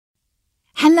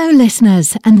Hello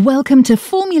listeners and welcome to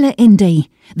Formula Indie,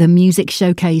 the music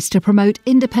showcase to promote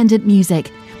independent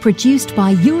music, produced by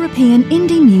European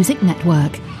Indie Music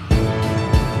Network.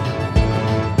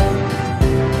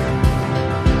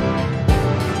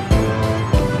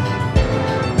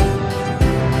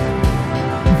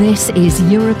 This is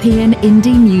European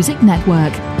Indie Music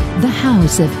Network, the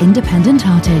house of independent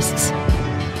artists.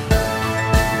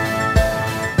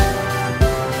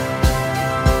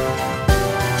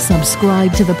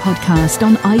 Subscribe to the podcast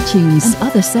on iTunes and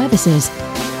other services.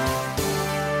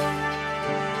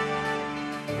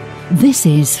 This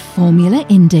is Formula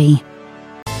Indie.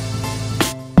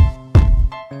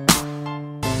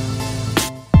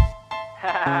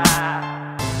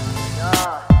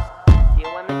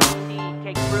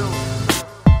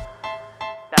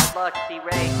 Bad luck,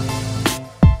 C-Ray.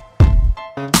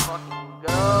 Fucking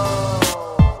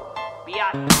go.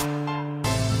 Biatch.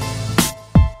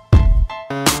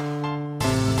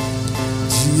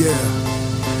 Yeah.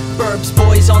 Burbs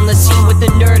boys on the scene with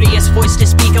the nerdiest voice to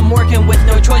speak. I'm working with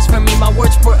no choice for me. My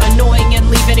words were annoying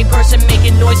and leave any person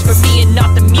making noise for me and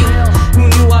not the mute. Who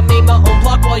knew I made my own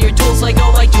block while your tools Lego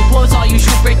like Duplos? All you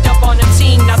shoot bricked up on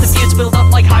MCing. Not the feuds build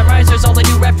up like high risers. All I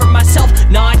do rap for myself,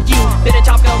 not you. Been a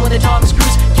Top Gun with a Thomas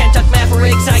Cruise. Can't tuck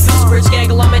Mavericks. I goose birds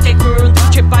gaggle. I'm a take maroon.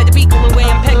 Chip by the beat, cool away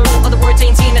and peg. Other words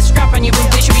ain't seen a strap on you.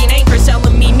 They should be an anchor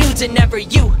selling me nudes and never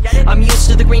you. I'm used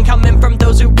to the green coming from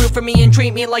those who root for me and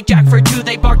treat me like Jack for two.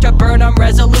 They bark to burn, I'm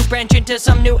resolute. Branch into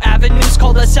some new avenues.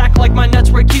 Called a sack like my nuts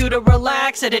were cute to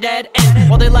relax at a dead end.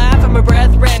 While they laugh at my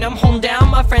breath, random. Holding down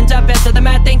my friends at best of the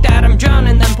mat. Think that I'm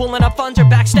drowning them. Pulling up funds or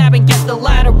backstabbing. Guess the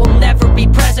latter will never be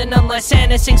present unless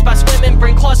Santa sings by swimming.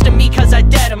 Bring claws to me cause I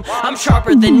dead him. I'm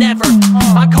sharper than ever.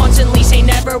 I constantly say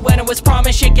never when it was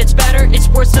promised shit gets better. It's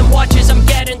worse than watches I'm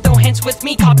getting. Throw hints with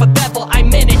me, cop a bevel. I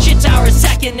minute, shit's hour a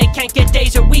second. It can't get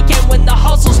days or weekend when the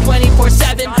hustle's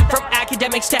 24/7. From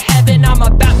academics to heaven, I'm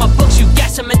about my books, you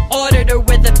guess I'm an auditor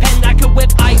with a pen that could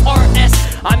whip IRS.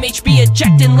 I'm HB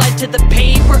ejecting lead to the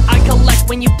paper I collect.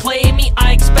 When you play me,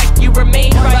 I expect you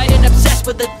remain right and obsessed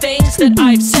with the things that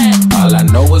I've said. All I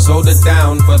know is hold it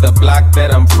down for the block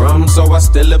that I'm from, so I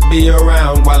still be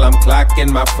around while I'm clocking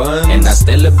my funds. And I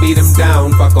still beat them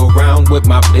down, fuck around with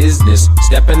my business,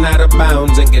 stepping out of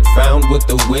bounds and get found with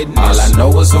the witness. All I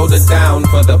know is hold it down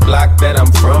for the block that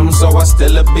I'm from, so I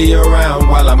still be around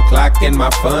while I'm clocking my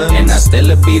funds. And I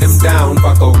still beat them down,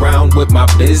 fuck around with my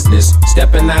business,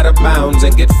 stepping out of bounds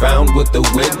and get found with the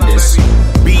witness.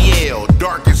 BL,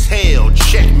 dark as hell,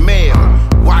 check mail.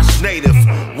 Watch native,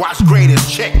 watch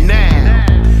greatest, check now.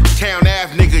 Town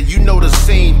Ave nigga, you know the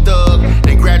scene, thug.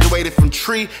 They graduated from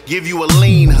Tree, give you a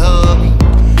lean hug.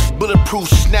 Bulletproof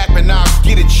snapping, I'll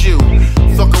get at you.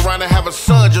 Fuck around and have a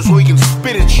son just so he can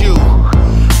spit at you.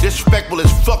 Disrespectful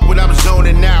as fuck when I'm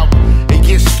zoning out. It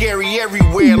gets scary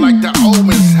everywhere like the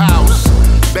Omen's house.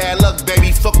 Bad luck,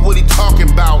 baby, fuck what he talking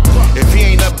about. If he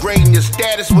ain't upgrading your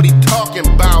status, what he talking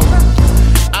about?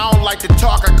 I don't like to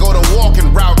talk, I go the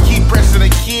walking route. Keep pressing a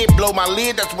kid, blow my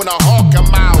lid, that's when a hawk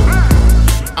come out.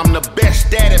 I'm the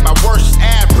best at it, my worst is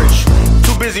average.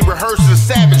 Too busy rehearsing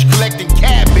savage, collecting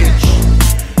cabbage.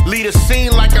 Lead a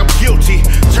scene like I'm guilty.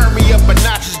 Turn me up a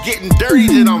notch, it's getting dirty,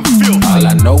 then I'm filthy. All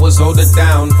I know is hold it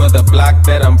down for the block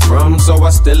that I'm from, so I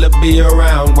still be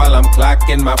around while I'm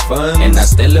clocking my funds. And I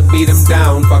still beat them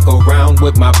down, fuck around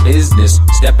with my business,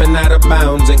 stepping out of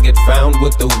bounds and get found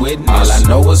with the witness. All I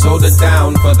know is hold it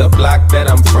down for the block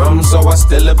that I'm from, so I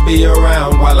still be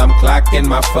around while I'm clocking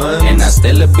my funds. And I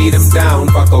still beat them down,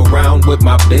 fuck around with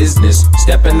my business,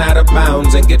 stepping out of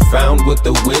bounds and get found with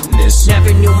the witness.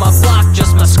 Never knew my block,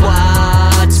 just my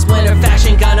squad. Splinter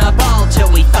fashion, gonna ball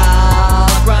till we fall.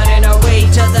 Running our way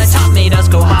to the top made us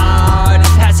go hard.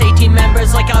 Past 18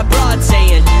 members like a broad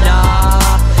saying nah.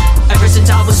 Ever since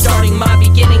I was starting, my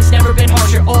beginnings never been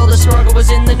harsher. All the struggle was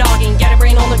in the noggin. Get a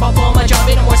brain only while blowing my job.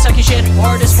 Ain't no more sucky shit.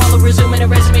 Artists follow, resuming, and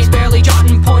resumes barely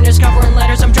jotting. Pointers covering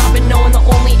letters I'm dropping. Knowing the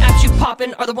only apps you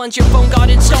poppin' are the ones your phone got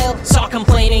installed. Saw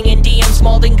complaining in DMs,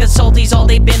 Malding consultees. All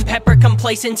they've been pepper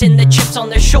complacent in the chips on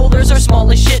their shoulders are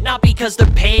small as shit. Not because they're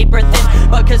paper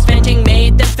thin, but cause venting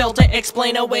made them fail to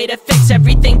explain a way to fix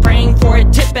everything. Praying for a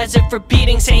tip as if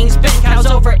repeating sayings. Been cows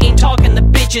over, ain't talking the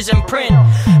bitches in print.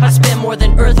 I spend more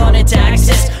than earth on its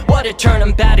axis. What a turn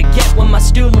I'm about to get when my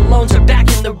student loans are back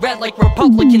in the red like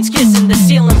Republicans kissing the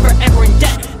ceiling forever in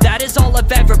debt. That is all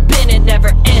I've ever been, it never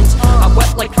ends. I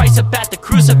wept like Christ up at the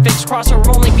crucifix. Cross or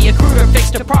only be a cruder fix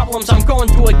to problems I'm going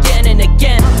through again and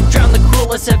again. Drown the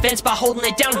cruelest events by holding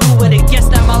it down. Who would have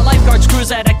guessed that my lifeguard screws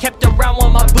that I kept around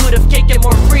when my boot of kick it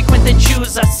more frequent than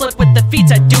shoes. I slip with the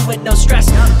feet, I do it, no stress.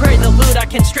 Pray the loot, I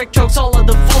constrict chokes all of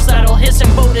the fools that'll hiss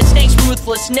and boat as snakes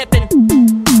ruthless nipping.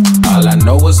 All I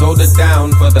know is hold it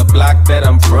down for the block that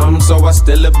I'm from. So I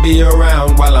still be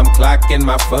around while I'm clocking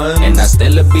my fun. And I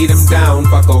still beat them down,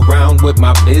 fuck around with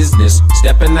my business.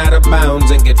 Stepping out of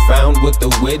bounds and get found with the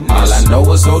witness. All I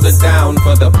know is hold it down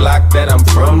for the block that I'm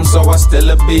from. So I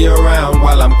still be around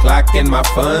while I'm clocking my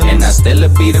fun. And I still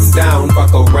beat them down,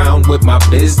 fuck around with my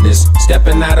business.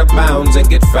 Stepping out of bounds and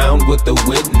get found with the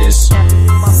witness.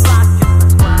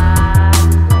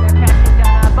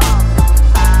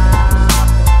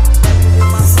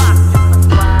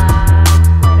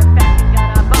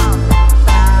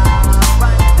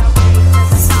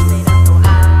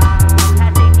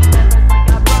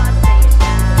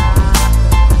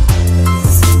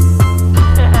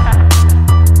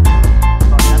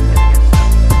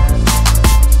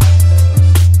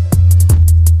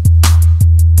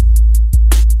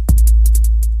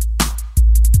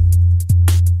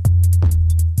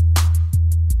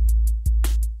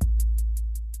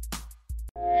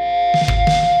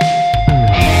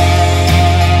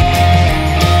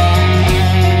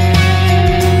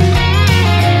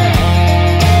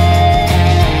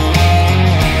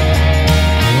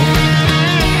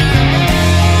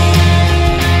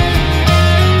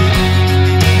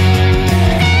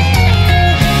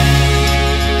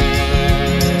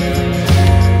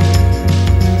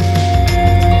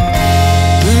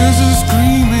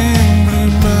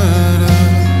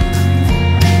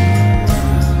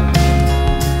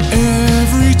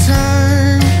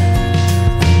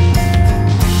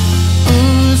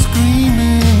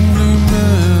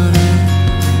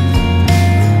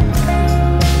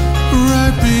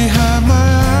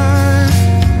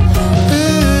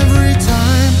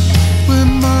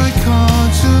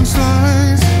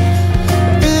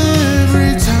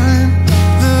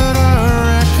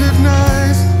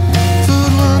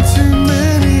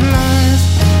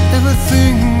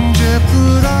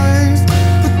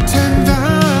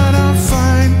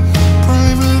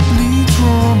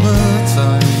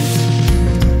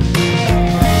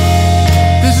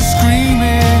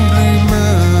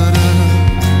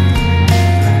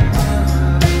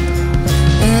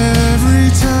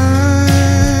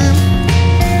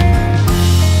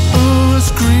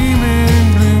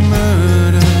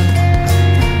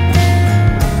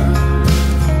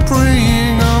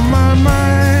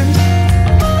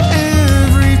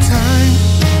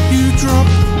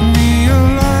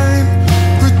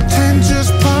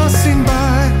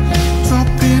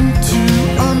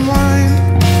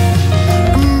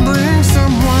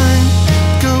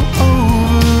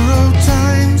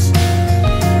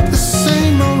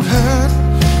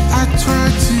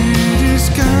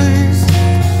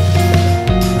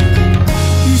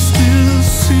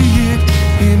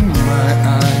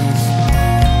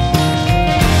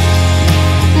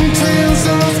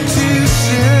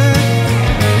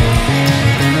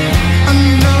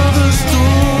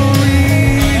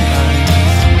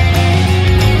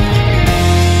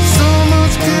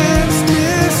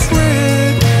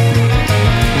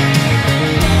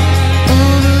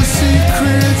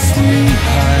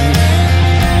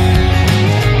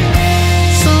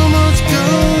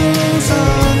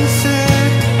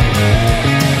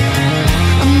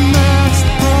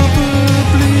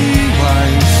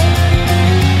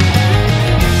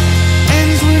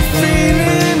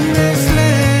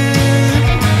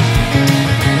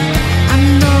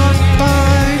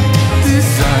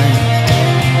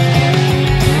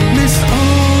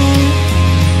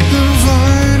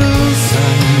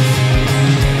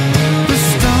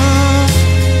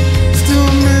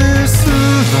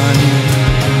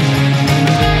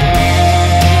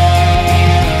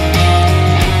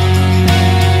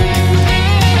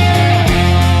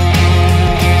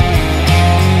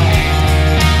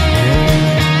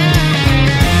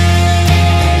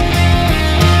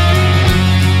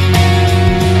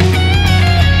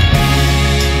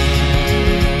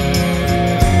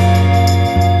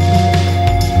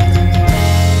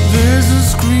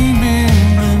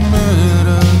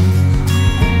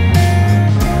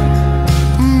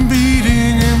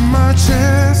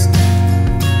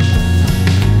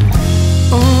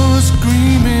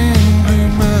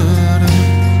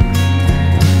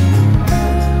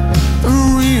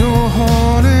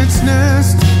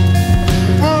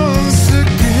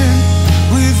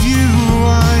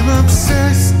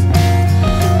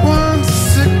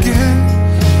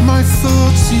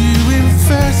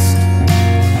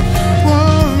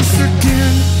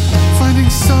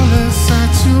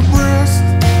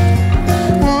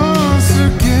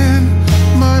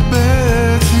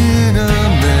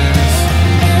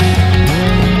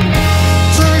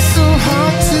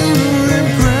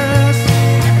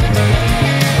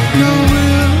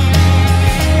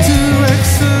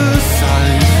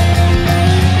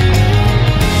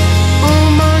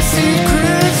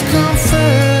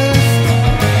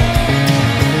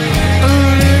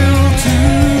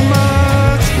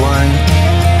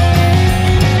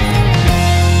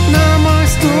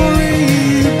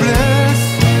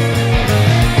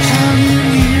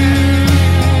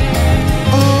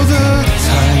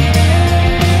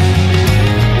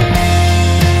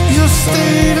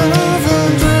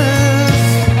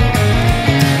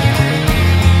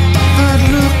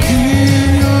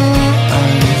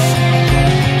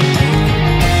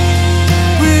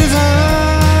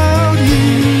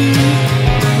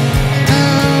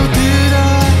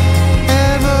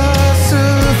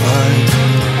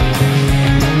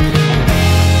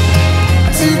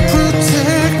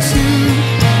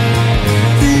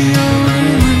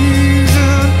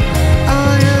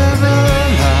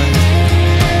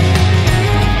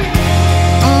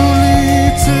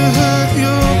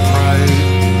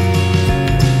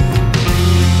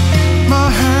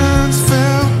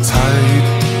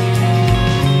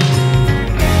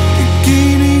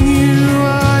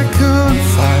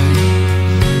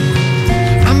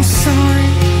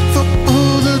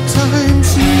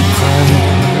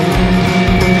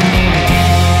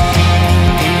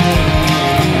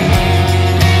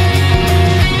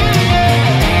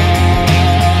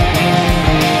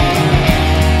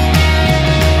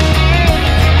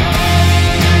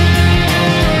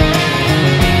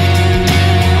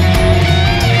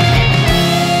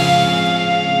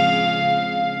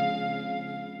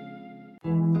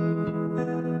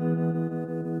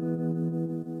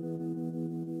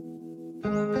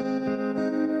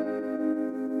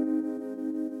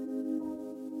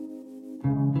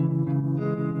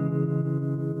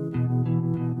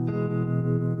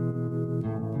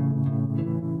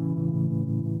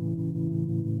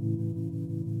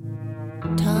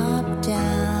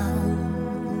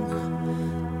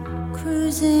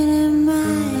 cruising in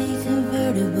my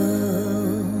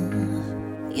convertible.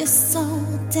 You're so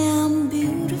damn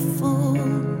beautiful.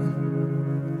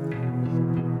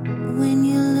 When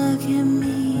you look at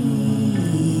me,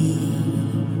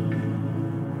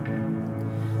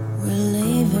 we're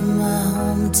leaving my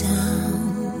hometown.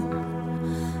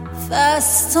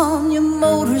 Fast on your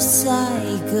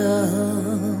motorcycle,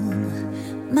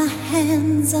 my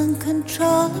hands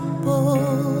uncontrollable,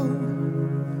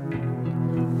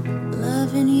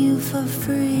 loving you for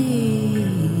free.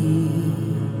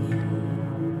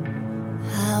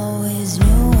 I always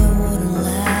knew it wouldn't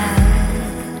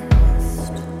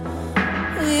last.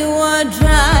 We were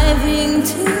driving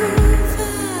too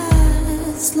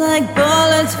fast, like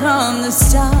bullets from the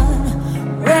start,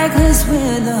 reckless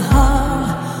with the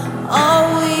heart. All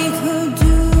we could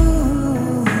do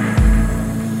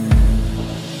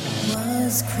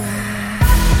was cry.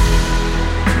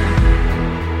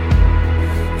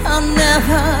 I'll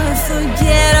never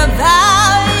forget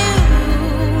about you.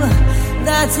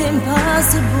 That's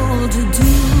impossible to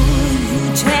do. You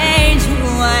changed who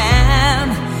I am.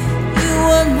 You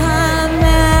were my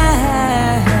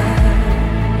man.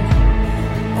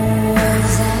 Or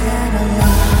was that a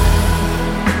lie?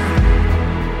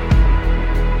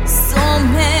 So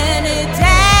many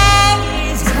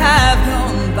days have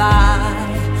gone by.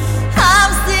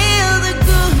 I'm still the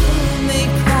girl who may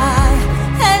cry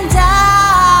and die.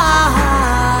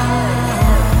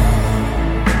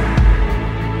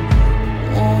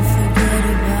 Won't forget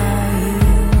about you.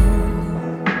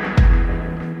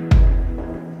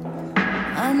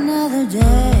 Another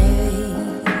day,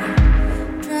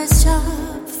 dressed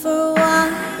up for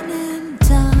wine and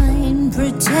dine,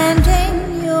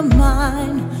 pretending you're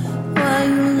mine while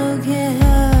you look at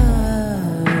her.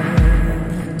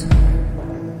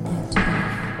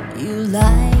 You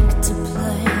like to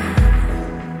play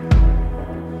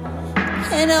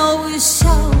and always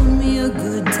show me a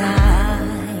good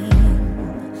time,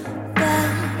 but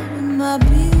my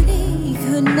beauty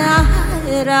could not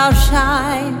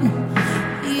outshine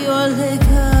your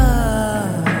liquor.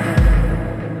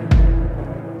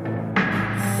 I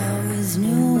always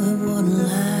knew it wouldn't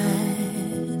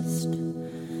last.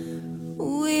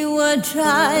 We were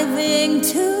driving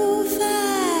too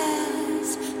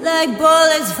fast, like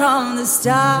bullets from the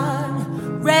start,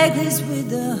 reckless with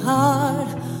the heart.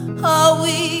 All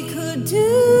we could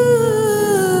do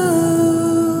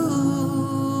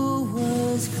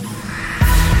was cry.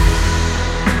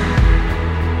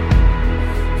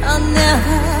 I'll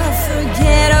never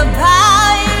forget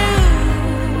about you.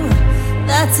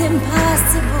 That's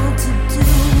impossible to do.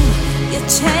 You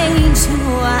changed who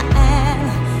I am.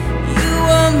 You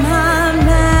were my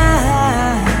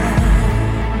man.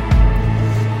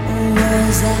 Or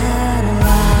was that a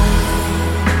lie?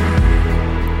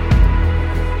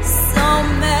 So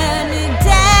many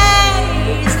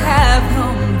days have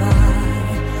gone by.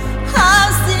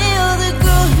 I'm still the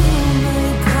girl who may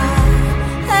cry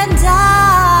and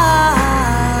die.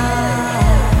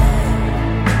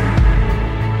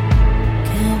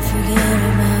 Can't forget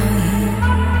about you.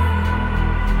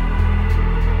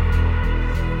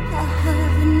 I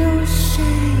have no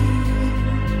shame.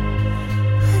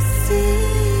 I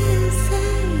still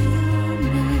say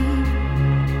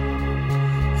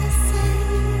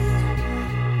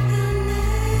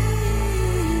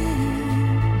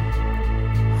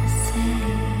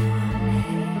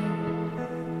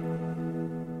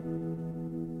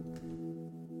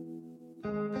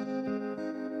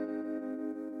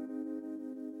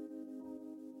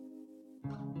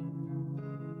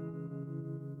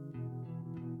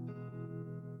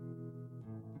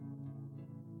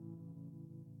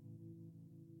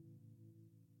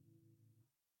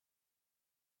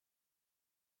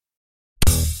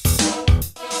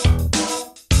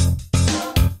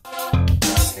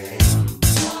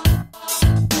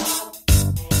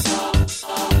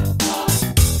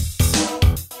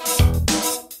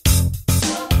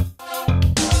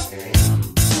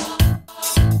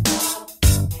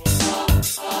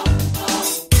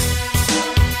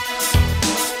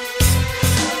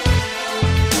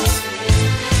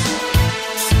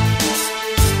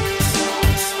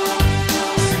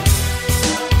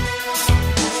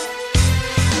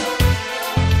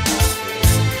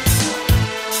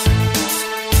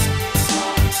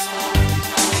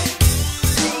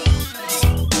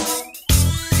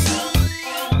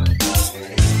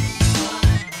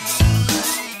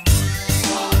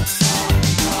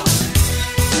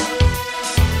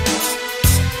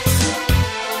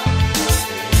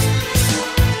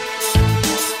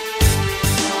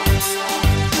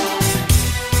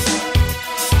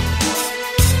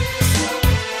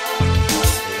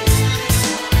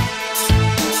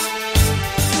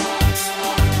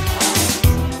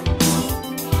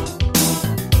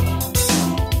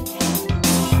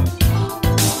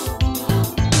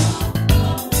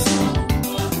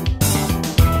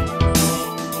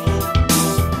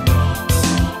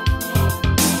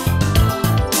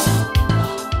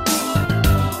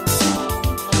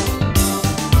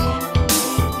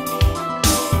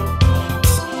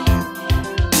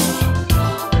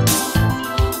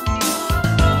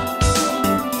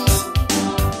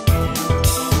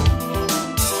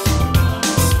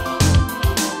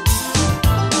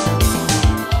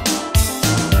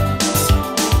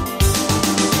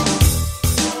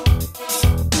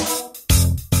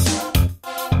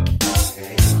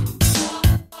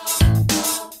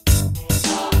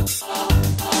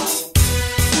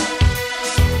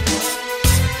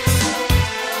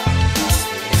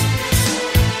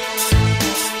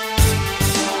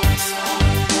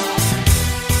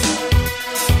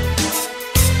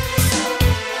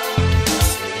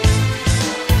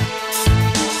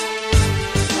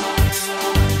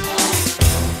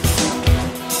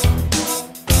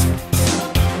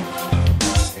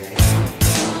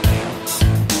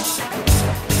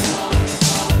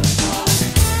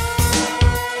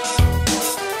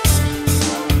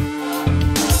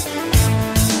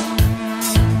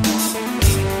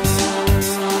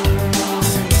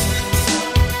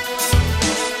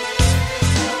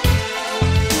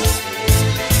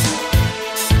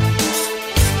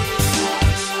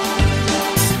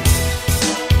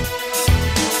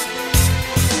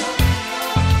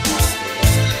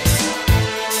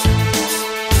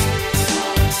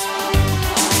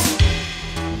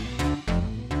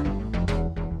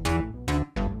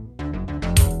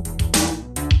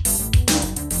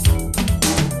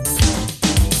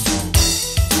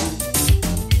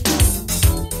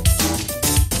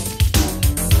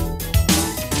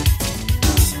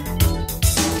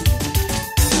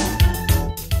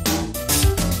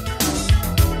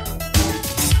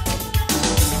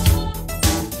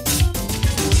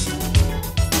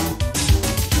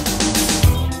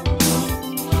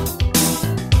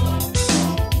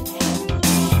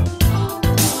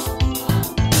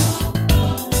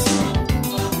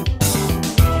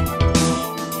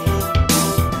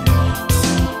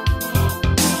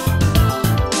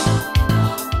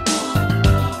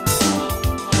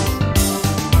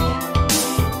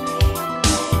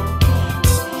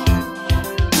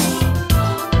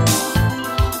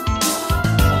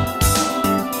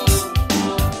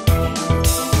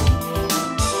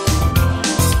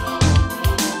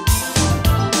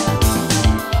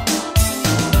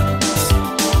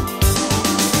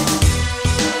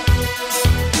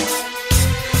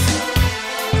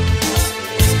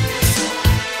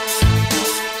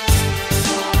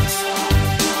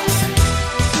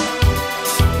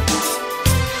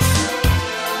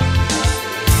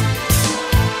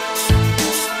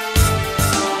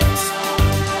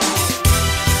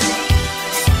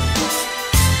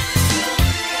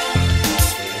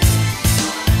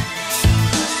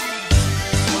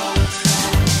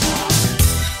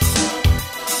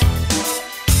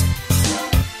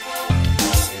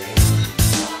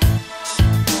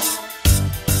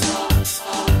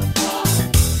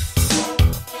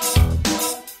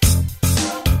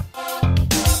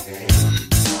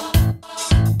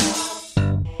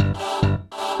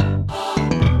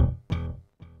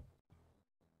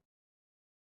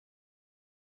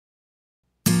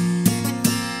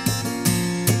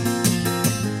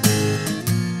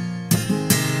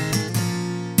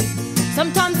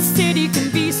Sometimes the city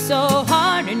can be so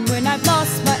hard, and when I've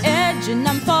lost my edge and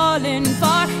I'm falling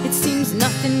far, it seems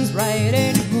nothing's right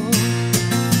anymore.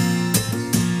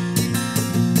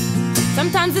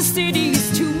 Sometimes the city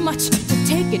is too much to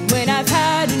take it when I've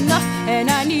had enough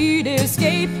and I need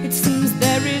escape. It seems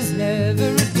there is never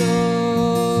a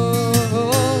door.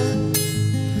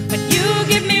 But you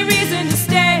give me reason to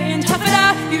stay and tough it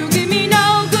out. You give me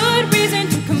no good reason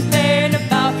to complain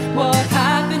about what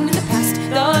happened in the past,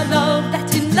 the love that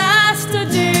didn't last a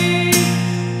day.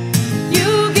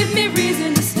 You give me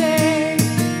reason to stay.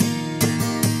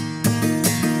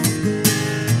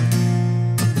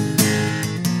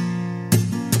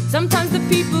 Sometimes the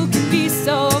people can be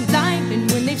so blind, and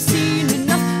when they've seen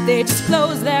enough, they just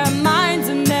close their minds,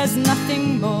 and there's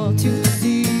nothing more to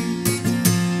see.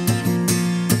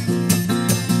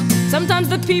 Sometimes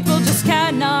the people just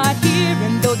cannot hear,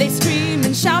 and though they scream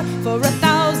and shout for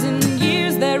 1,000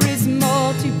 years, there is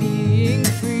more to being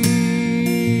free.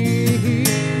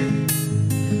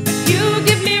 You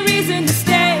give me reason to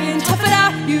stay and tough it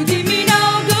out. You give me no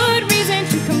good reason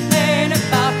to complain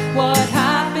about what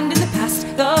happened in the past,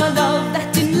 the love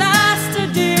that didn't last a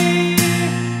day.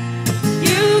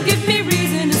 You give me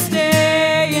reason to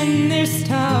stay in this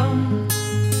town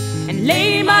and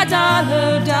lay my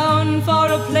dollar down for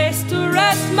a place to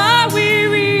rest my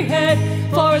weary head,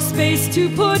 for a space to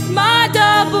put my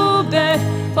double bed,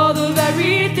 for the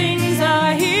very things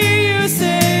I hear you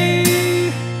say.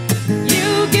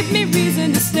 You give me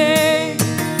reason to stay.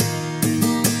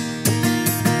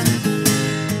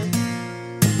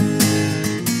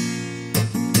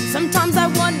 Sometimes I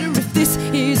wonder if this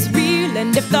is real,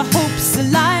 and if the hope's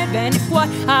alive, and if what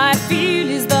I feel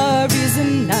is the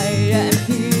reason I am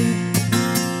here.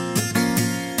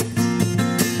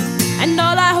 And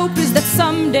all I hope is that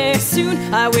someday soon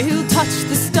I will touch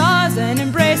the stars and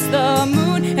embrace the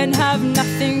moon and have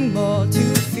nothing more to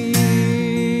fear.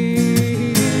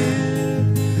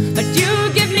 But you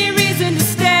give me reason to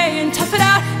stay and tough it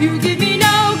out. You give me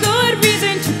no good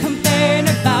reason to complain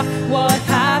about what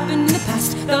happened in the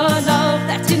past, the love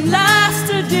that didn't last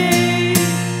a day.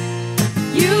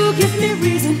 You give me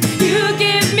reason, you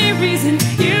give me reason,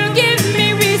 you give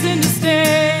me reason to stay.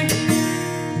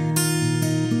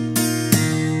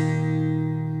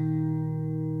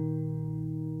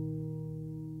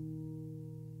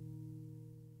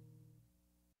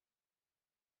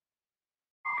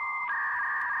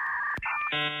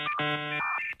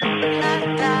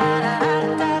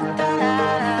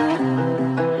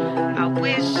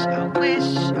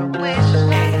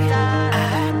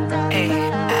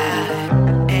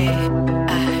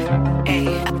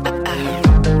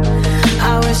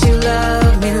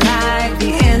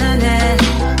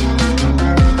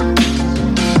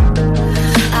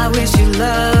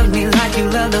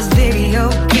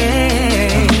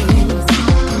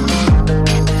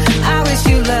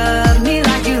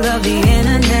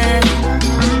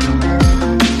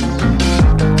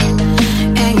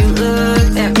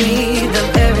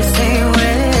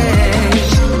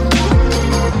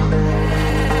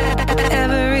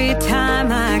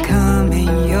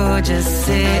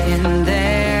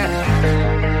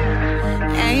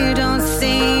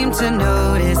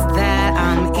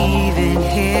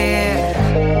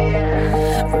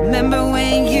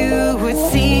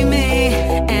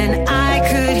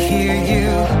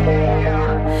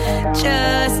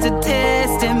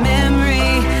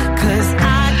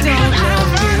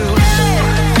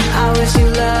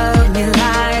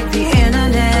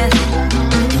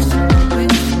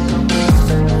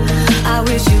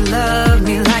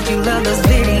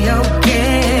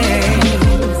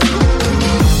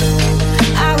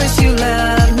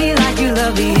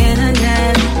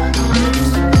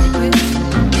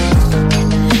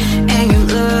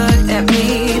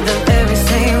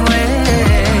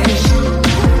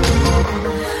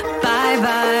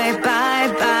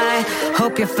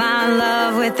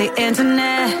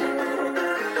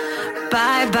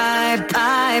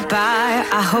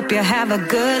 I hope you have a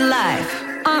good life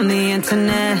on the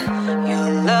internet. Your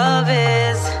love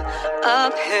is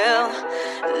uphill,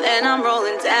 then I'm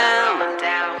rolling down.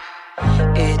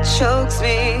 It chokes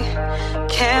me,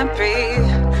 can't breathe,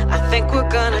 I think we're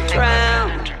gonna drown.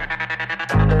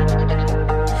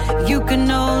 You can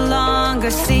no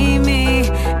longer see me,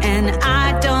 and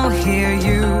I don't hear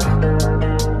you.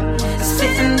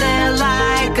 Sitting there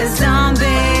like a zombie,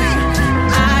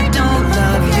 I don't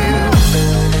love you.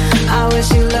 I wish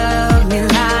you loved me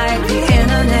like the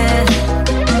internet.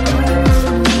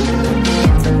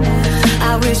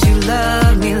 I wish you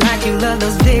loved me like you love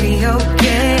those video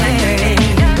games.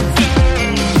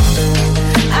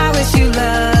 I wish you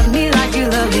loved me like you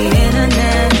love the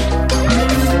internet.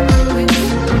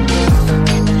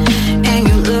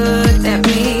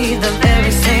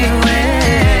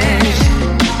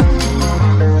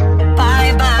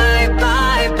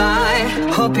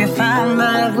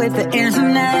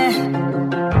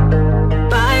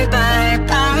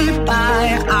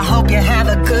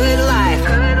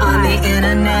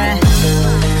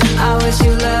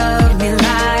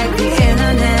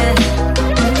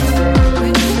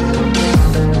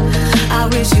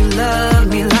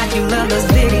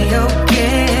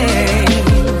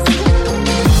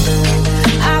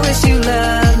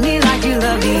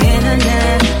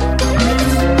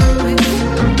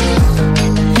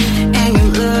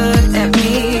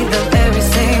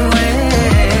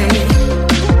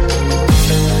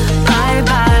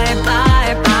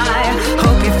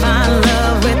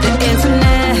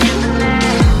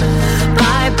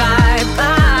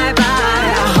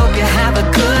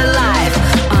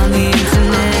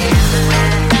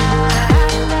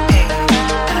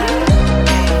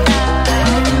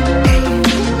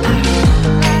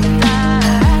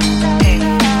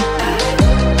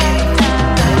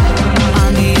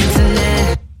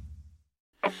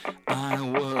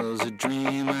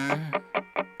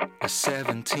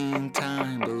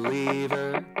 17-time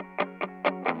believer,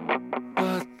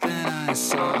 but then I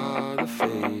saw the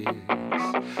face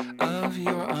of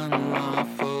your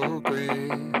unlawful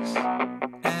grace,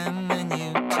 and then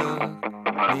you took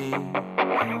me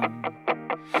home,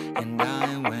 and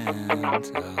I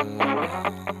went alone.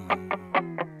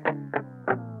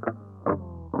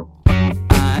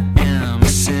 I am a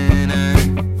sinner,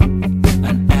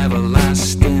 an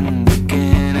everlasting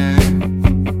beginner.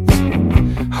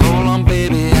 Hold on,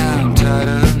 baby, I'm tired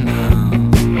of now.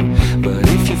 But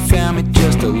if you found me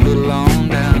just a little on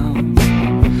down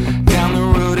the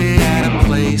road, it had a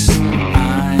place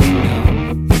I know,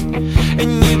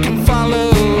 and you can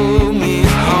follow me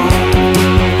home.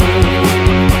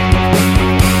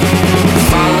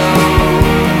 Follow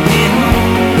me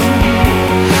home.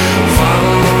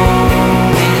 Follow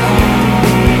me home.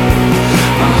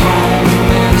 My home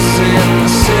is in the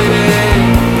city.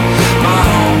 My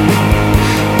home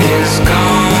is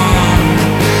gone.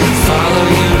 Follow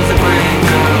you to the brink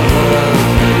of love.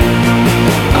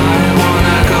 I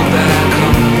wanna go back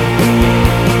home.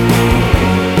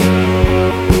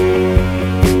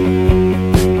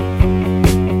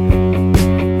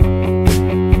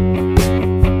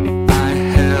 I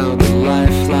held a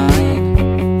lifeline,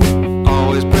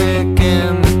 always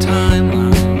breaking the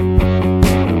timeline.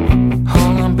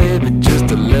 Hold on, baby, just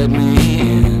to let me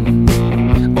in.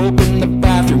 Open the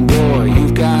bathroom door,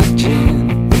 you've got gin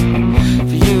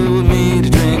for you and me to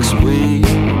drink, so we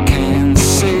can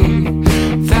see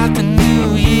that the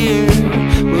new year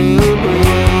will bring.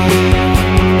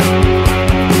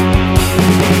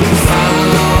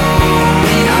 Follow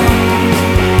me home.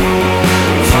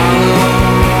 Follow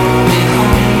me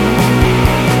home.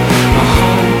 My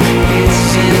home is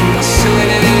in the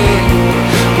city.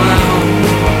 My home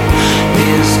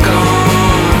is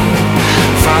gone.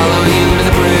 Follow you to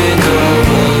the brink of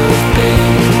love,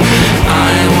 babe.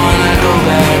 I wanna go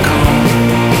back home.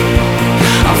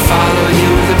 I'll follow you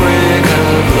to the brink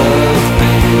of love,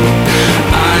 babe.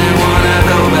 I wanna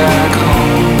go back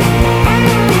home.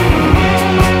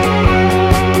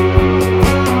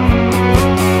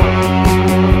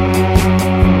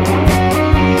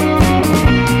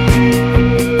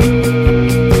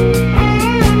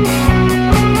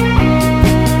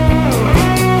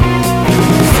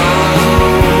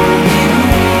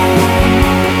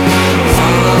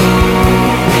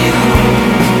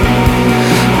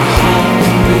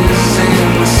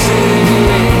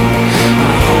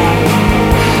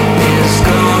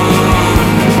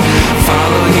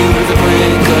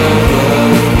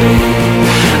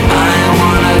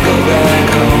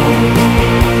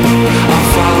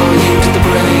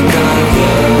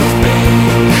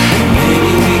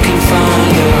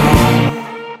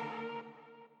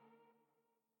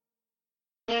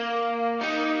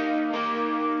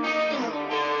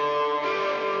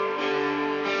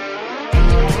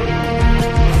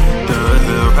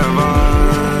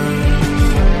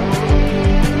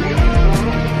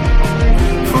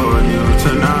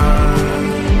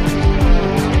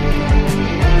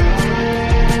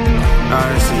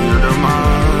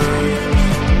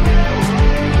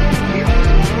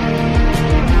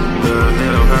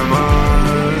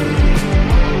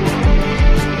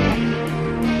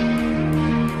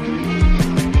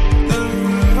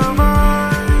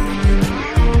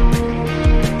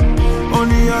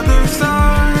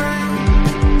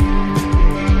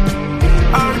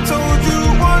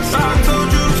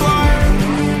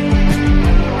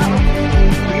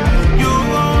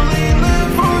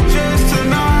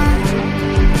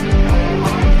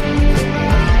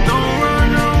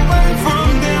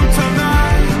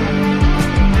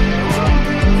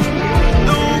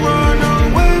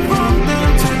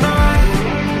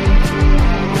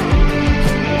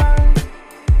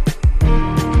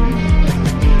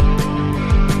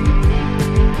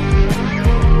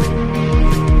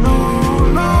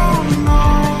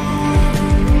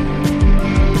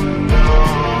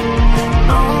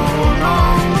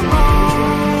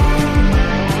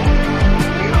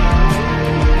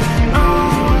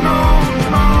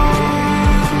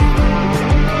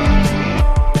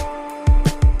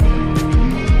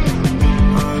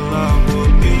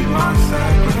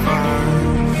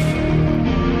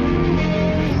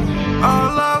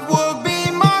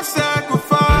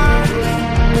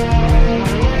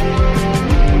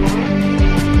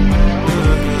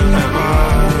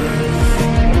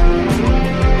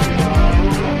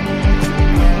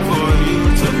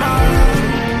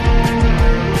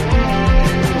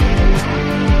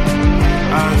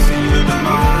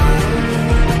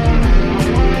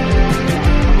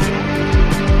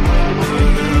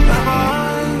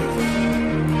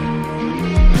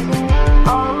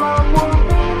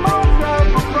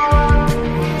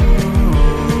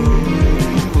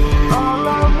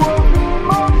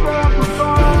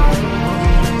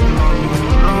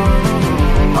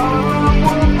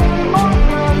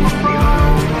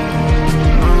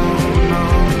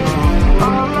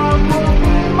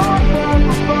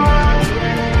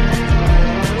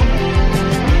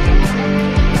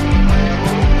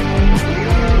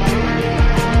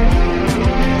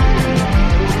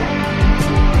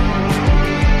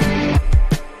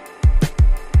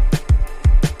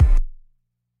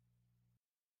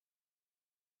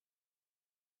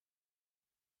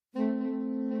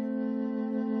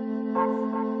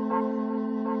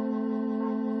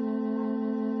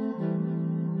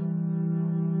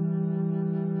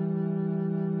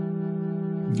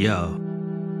 Yo.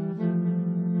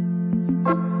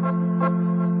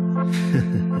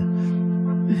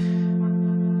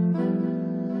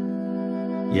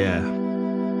 Yeah.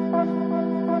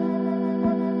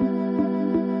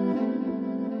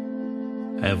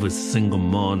 Every single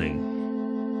morning,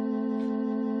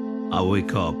 I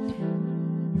wake up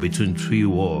between three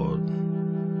worlds.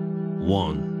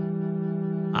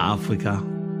 One, Africa.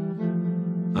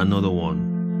 Another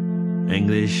one,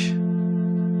 English.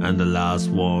 And the last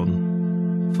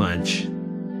one, French.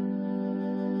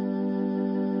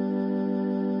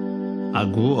 I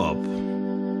grew up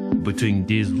between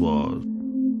these worlds.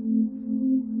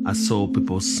 I saw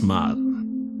people smile.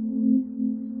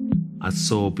 I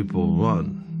saw people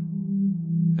run.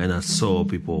 And I saw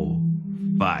people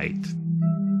fight.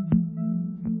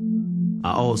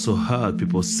 I also heard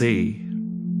people say,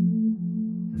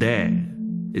 there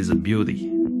is a beauty,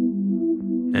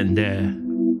 and there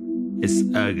is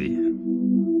ugly.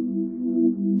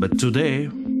 But today,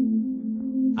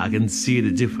 I can see the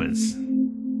difference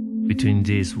between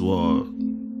these worlds.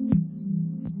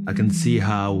 I can see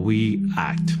how we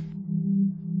act.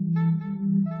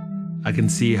 I can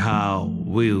see how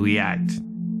we react.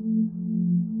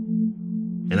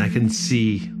 And I can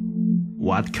see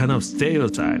what kind of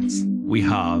stereotypes we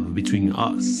have between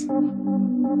us.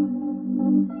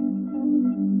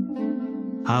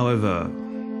 However,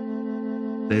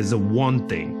 there's a one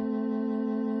thing,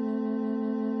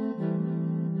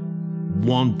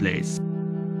 one place,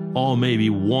 or maybe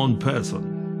one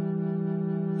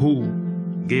person who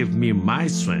gave me my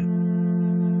strength.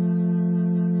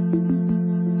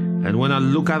 And when I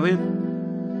look at it,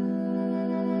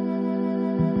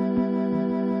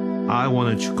 I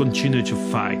wanted to continue to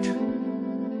fight.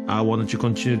 I wanted to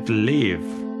continue to live.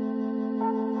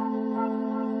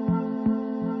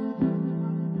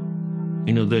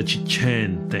 You know, the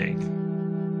Chichen thing.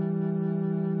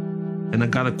 And I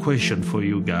got a question for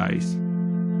you guys.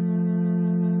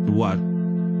 What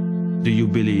do you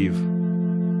believe?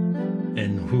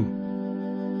 And who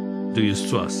do you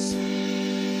trust?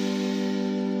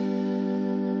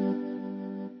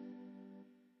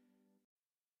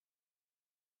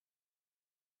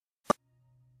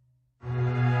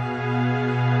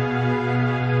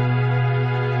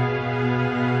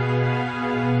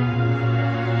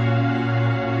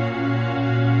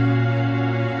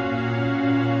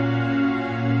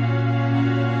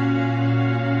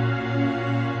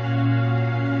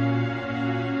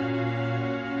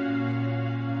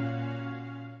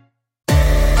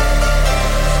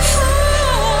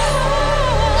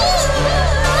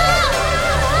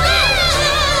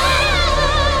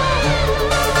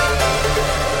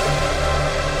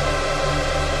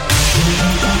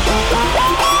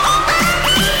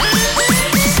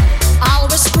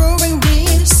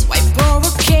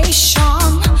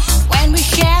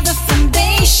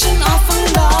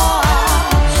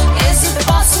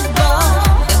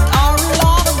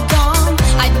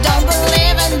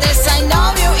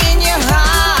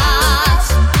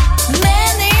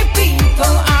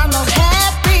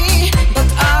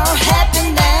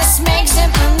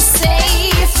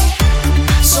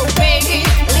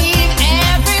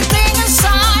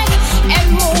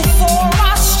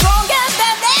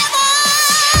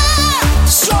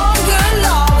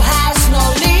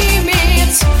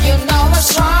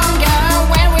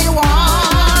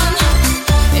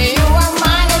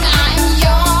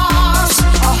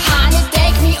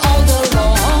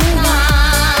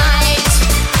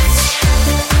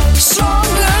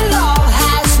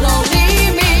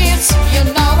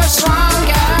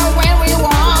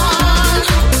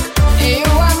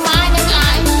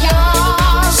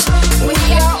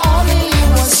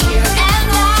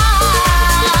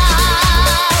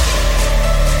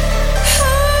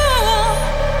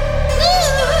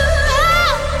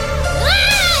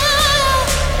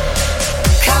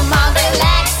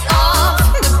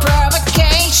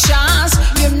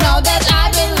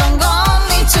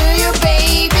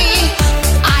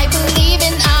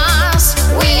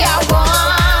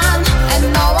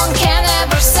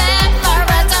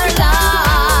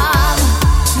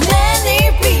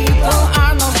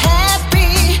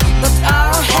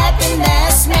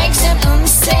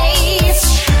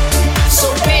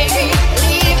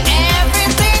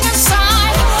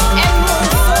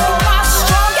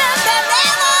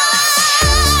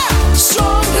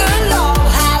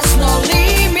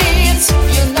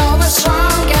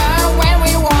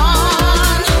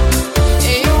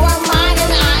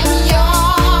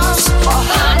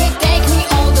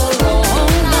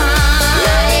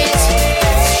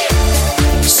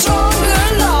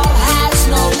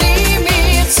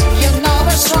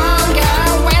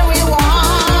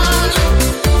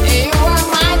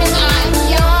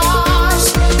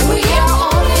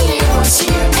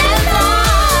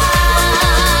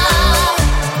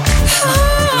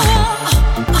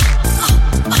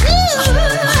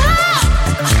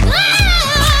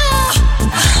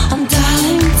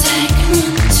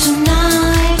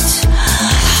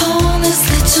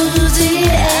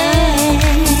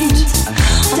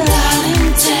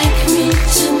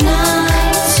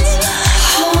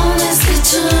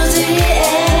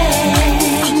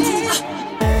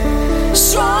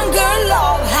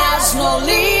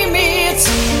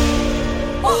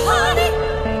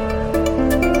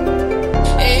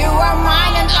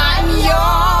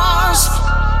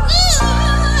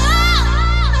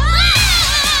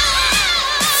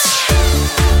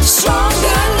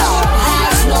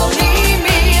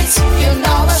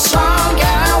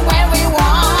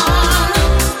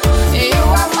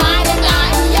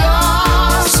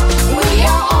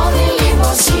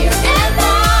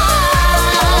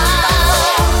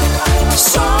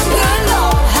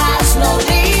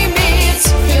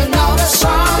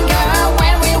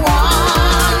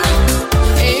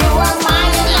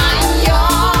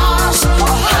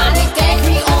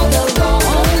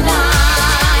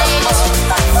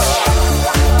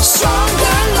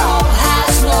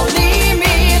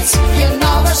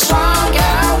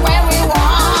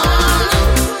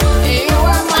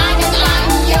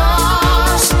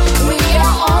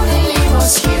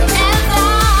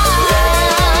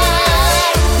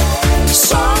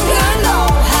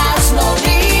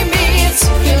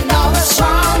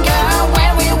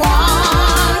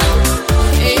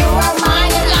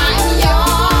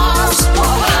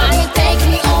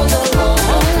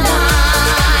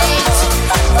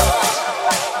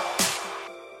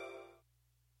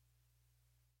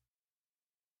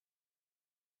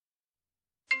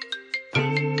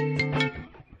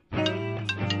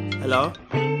 Hello?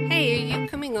 Hey, are you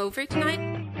coming over tonight?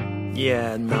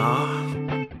 Yeah, no.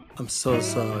 I'm so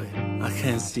sorry. I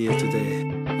can't see you today.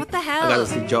 What the hell? I gotta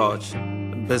see George.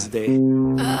 Busy day.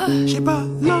 J'ai pas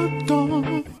le temps.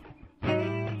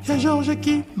 Y'a Georges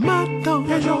qui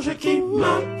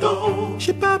m'attend.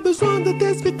 J'ai pas besoin de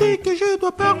t'expliquer que je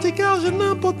dois partir car j'ai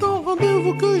n'important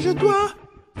rendez-vous que je dois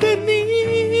tenir.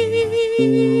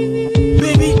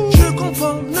 Baby, je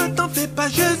comprends, ne t'en fais pas,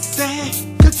 je sais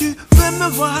que tu veux me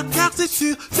voir car c'est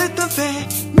sûr, c'est un fait.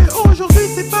 Mais aujourd'hui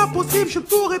c'est pas possible, je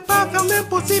pourrais pas faire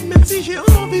l'impossible. Même si j'ai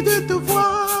envie de te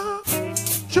voir,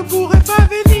 je pourrais pas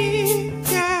venir.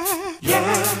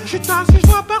 Yeah, je t'assure, je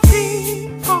dois partir.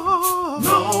 Oh,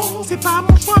 non, c'est pas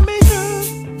mon choix, mais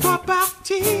je dois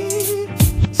partir.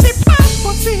 C'est pas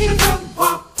possible. Je te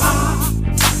vois pas.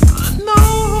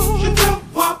 Non, je te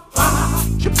vois pas.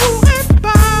 Je pourrais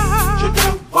pas. Je te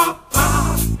vois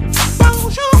pas. Pas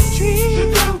aujourd'hui. Je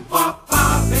te vois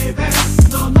pas, baby.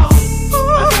 Non, non. I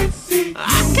can't see you. I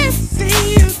can't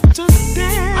see you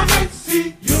today. I can't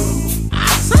see you.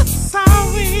 I'm so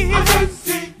sorry. I can't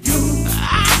see you. I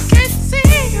can't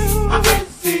see you. I can't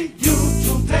see you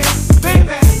today,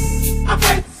 baby. I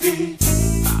can't see.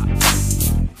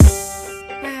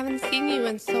 I haven't seen you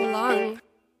in so long.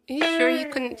 Are you sure you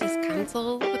couldn't just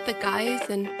cancel with the guys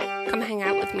and come hang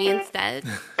out with me instead?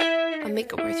 I'll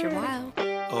make it worth your while.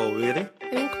 Oh, really?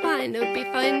 I mean, come on, it would be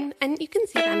fun. And you can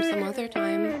see them some other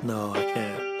time. No, I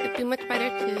can't. It'd be much better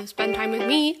to spend time with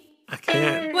me. I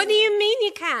can't. What do you mean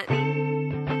you can't?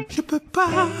 Je peux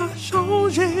pas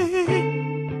changer,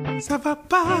 ça va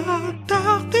pas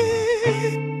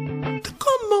tarder de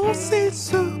commencer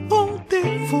ce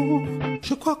rendez-vous.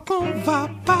 Je crois qu'on va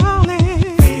parler,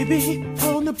 baby.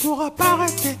 On ne pourra pas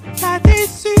rester là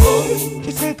déçu.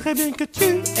 Je sais très bien que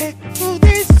tu es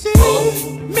déçu,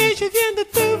 mais je viens de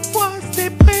te voir,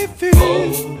 c'est prévu.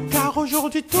 Car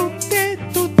aujourd'hui tout est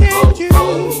dû.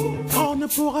 On ne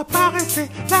pourra pas rester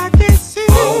là déçu.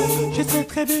 Je sais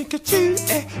très bien que tu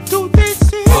es tout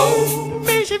déçu,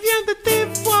 mais je viens de te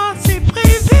voir, c'est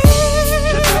prévu. Je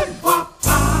te vois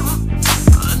pas.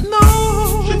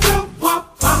 Non, je te vois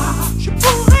pas. Je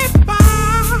pourrais pas.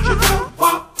 Je te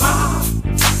vois pas.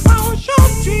 Pas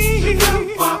aujourd'hui. Je te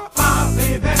vois pas,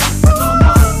 baby. Non,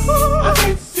 non. I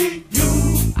can't see you.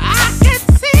 I can't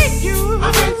see you. I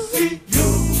can't see you.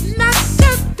 Not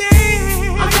today.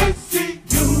 I can't see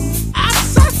you. I'm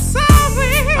so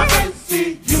sorry. I can't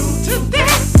see you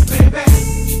today, baby.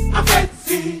 I can't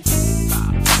see.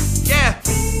 Yeah.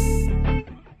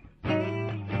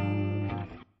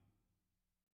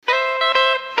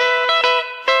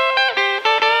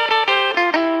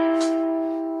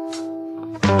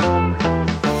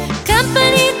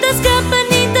 Campanitas,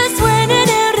 campanitas suenan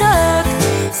el rock,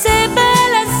 se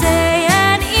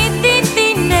balancean y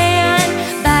tintinean,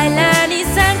 bailan y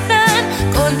saltan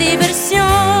con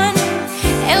diversión.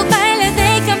 El baile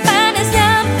de campanas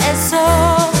ya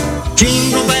empezó.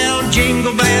 Jingle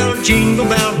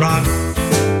bell rock.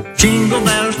 Jingle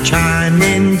bells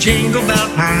chiming, jingle bell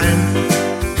time.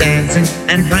 Dancing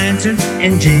and prancing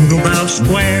in Jingle Bell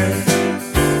Square.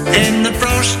 In the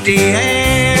frosty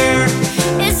air.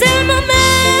 Es el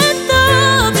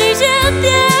momento, brilla el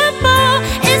tiempo,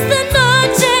 esta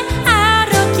noche a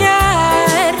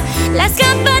rockear. Las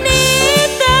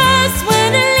campanitas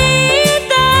suenan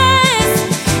lindas,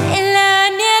 en la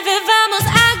nieve vamos a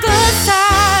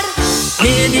gozar.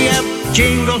 Giddy up,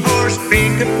 jingle horse,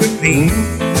 pick up the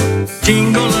theme.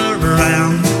 Jingle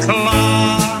around the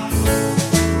clock.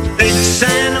 Mix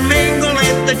and mingle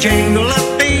at the jingle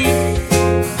up beat.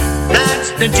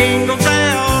 That's the Jingle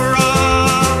Bell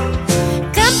Rock.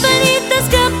 Campanitas,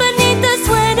 campanitas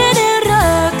suenan el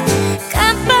rock,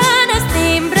 campanas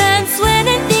timbran,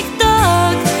 suenan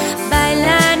TikTok,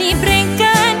 bailan y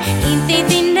brincan y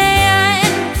tintinean,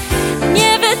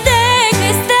 nieve de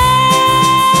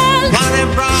cristal. What a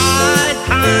bright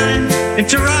time,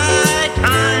 it's a right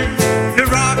time to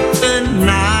rock the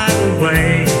night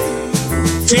away.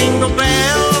 Jingle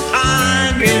bell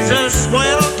time is a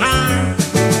swell time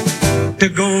to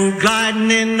go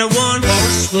gliding in the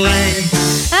one-horse sleigh.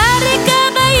 Arre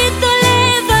caballito,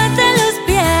 levanta los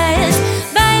pies,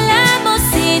 bailamos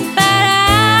sin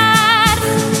parar.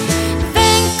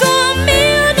 Ven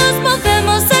conmigo, nos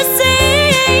movemos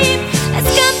así, las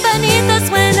campanitas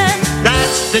suenan.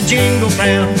 That's the Jingle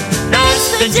Bell,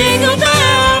 that's the Jingle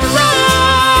Bell Rock.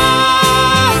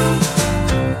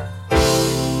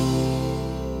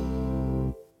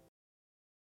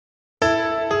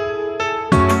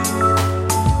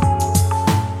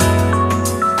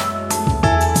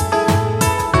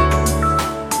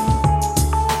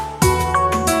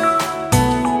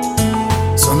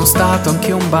 Sono stato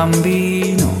anche un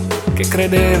bambino che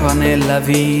credeva nella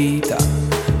vita,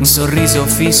 un sorriso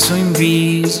fisso in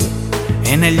viso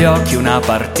e negli occhi una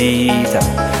partita.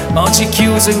 Ma oggi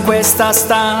chiuso in questa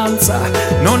stanza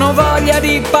non ho voglia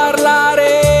di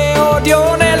parlare,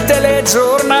 odio nel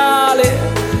telegiornale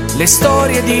le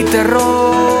storie di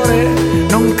terrore,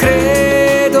 non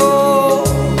credo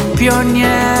più a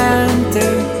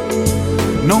niente,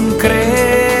 non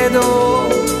credo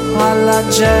alla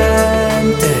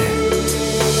gente.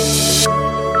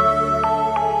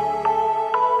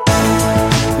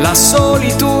 La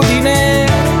solitudine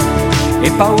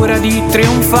e paura di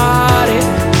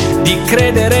trionfare, di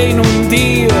credere in un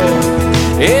Dio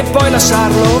e poi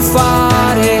lasciarlo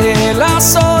fare. La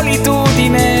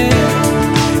solitudine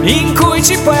in cui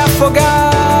ci puoi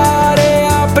affogare,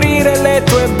 aprire le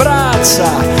tue braccia,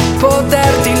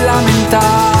 poterti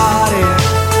lamentare.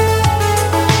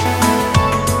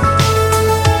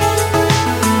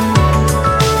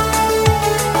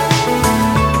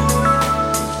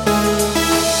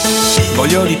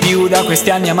 Voglio di più da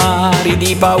questi anni amari,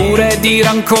 di paure e di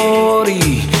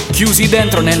rancori, chiusi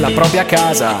dentro nella propria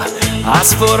casa, a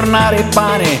sfornare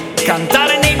pane,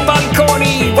 cantare nei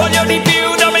balconi. Voglio di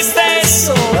più da me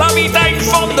stesso, la vita in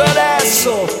fondo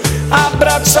adesso,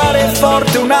 abbracciare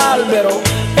forte un albero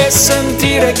e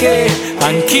sentire che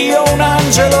anch'io ho un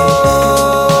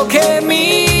angelo che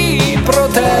mi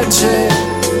protegge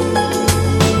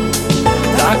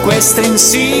da queste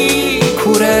insicurezze.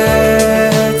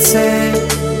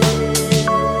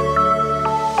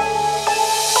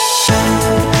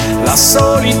 La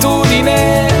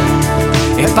solitudine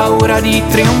e paura di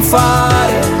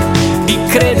trionfare, di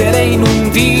credere in un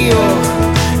Dio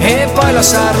e poi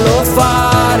lasciarlo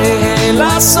fare.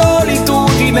 La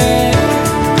solitudine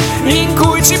in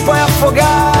cui ci puoi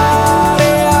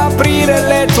affogare, aprire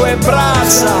le tue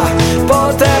braccia,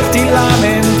 poterti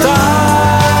lamentare.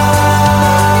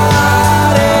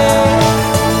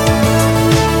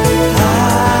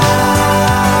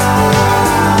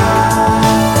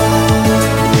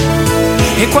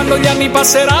 E quando gli anni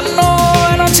passeranno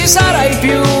e non ci sarai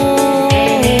più,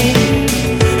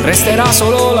 resterà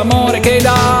solo l'amore che hai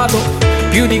dato,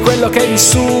 più di quello che hai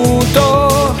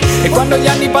vissuto. E quando gli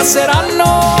anni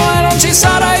passeranno e non ci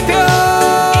sarai più,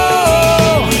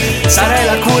 sarai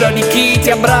la cura di chi ti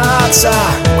abbraccia,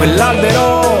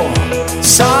 quell'albero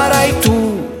sarai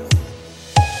tu.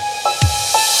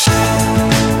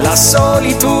 La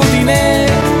solitudine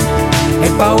e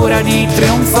paura di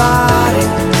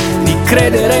trionfare, di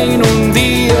credere in un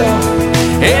Dio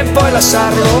e poi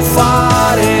lasciarlo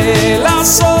fare. La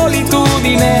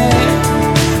solitudine,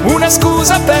 una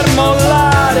scusa per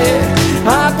mollare,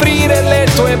 aprire le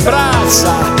tue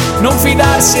braccia, non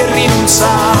fidarsi e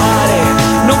rinunciare,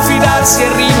 non fidarsi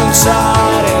e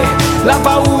rinunciare. La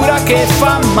paura che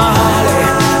fa male,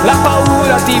 la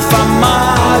paura ti fa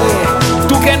male,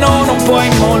 tu che non puoi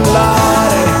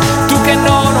mollare, tu che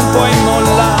non puoi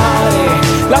mollare.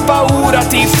 La paura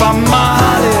ti fa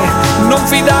male, non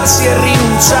fidarsi e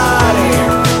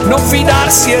rinunciare, non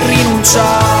fidarsi e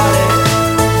rinunciare.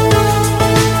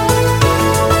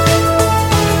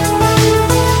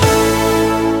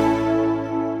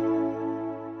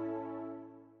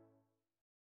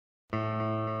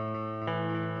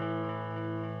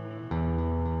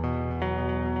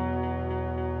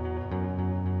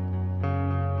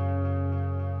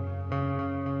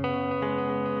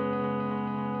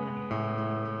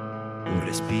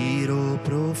 Respiro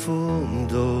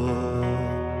profondo,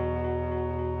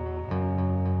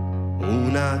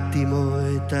 un attimo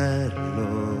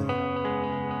eterno,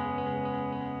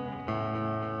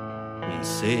 un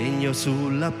segno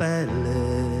sulla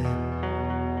pelle,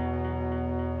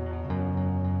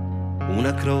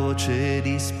 una croce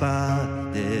di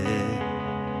spade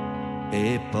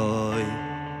e poi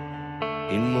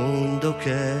il mondo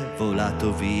che è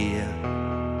volato via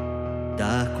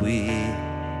da qui.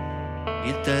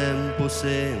 Il tempo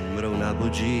sembra una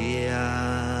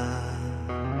bugia.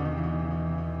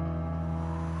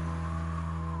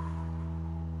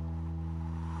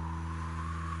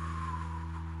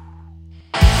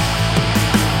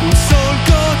 Un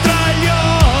solco tra gli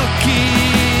occhi,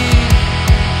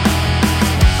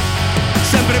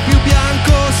 sempre più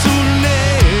bianco sul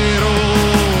nero,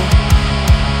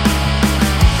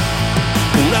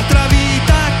 un'altra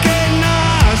vita che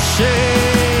nasce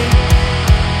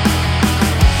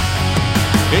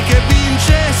e che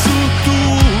vince su tutto.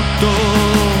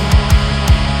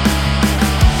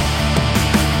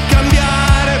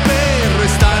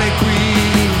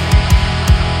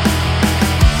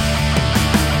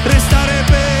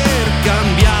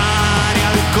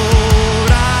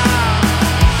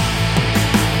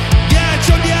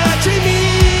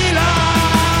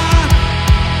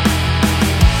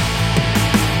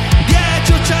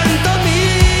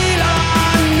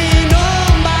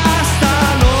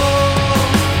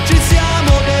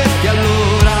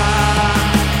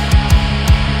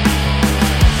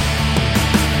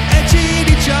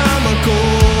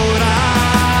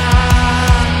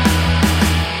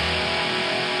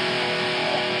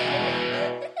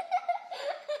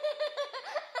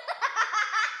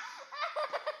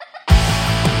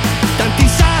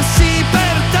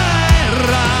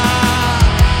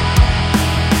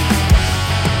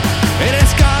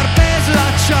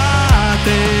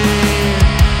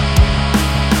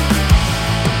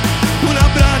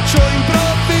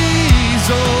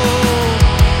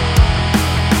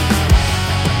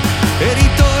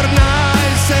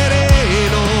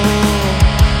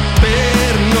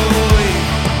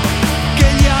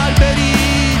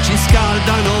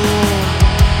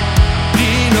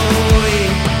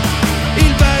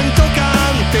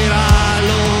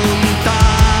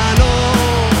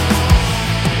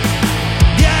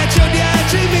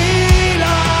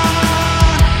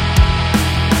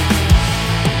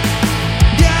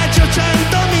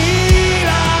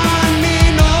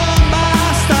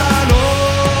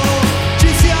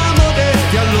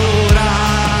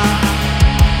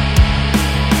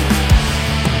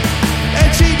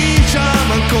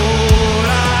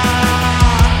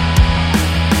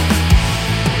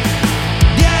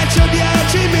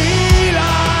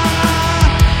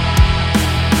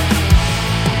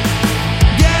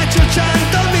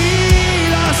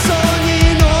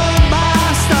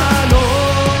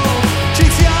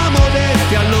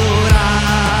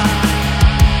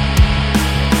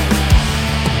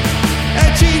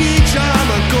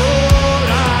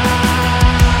 ancora.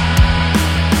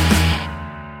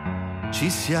 Ci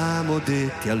siamo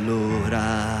detti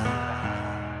allora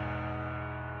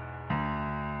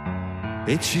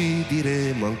e ci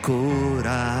diremo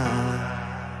ancora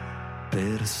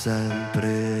per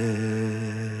sempre.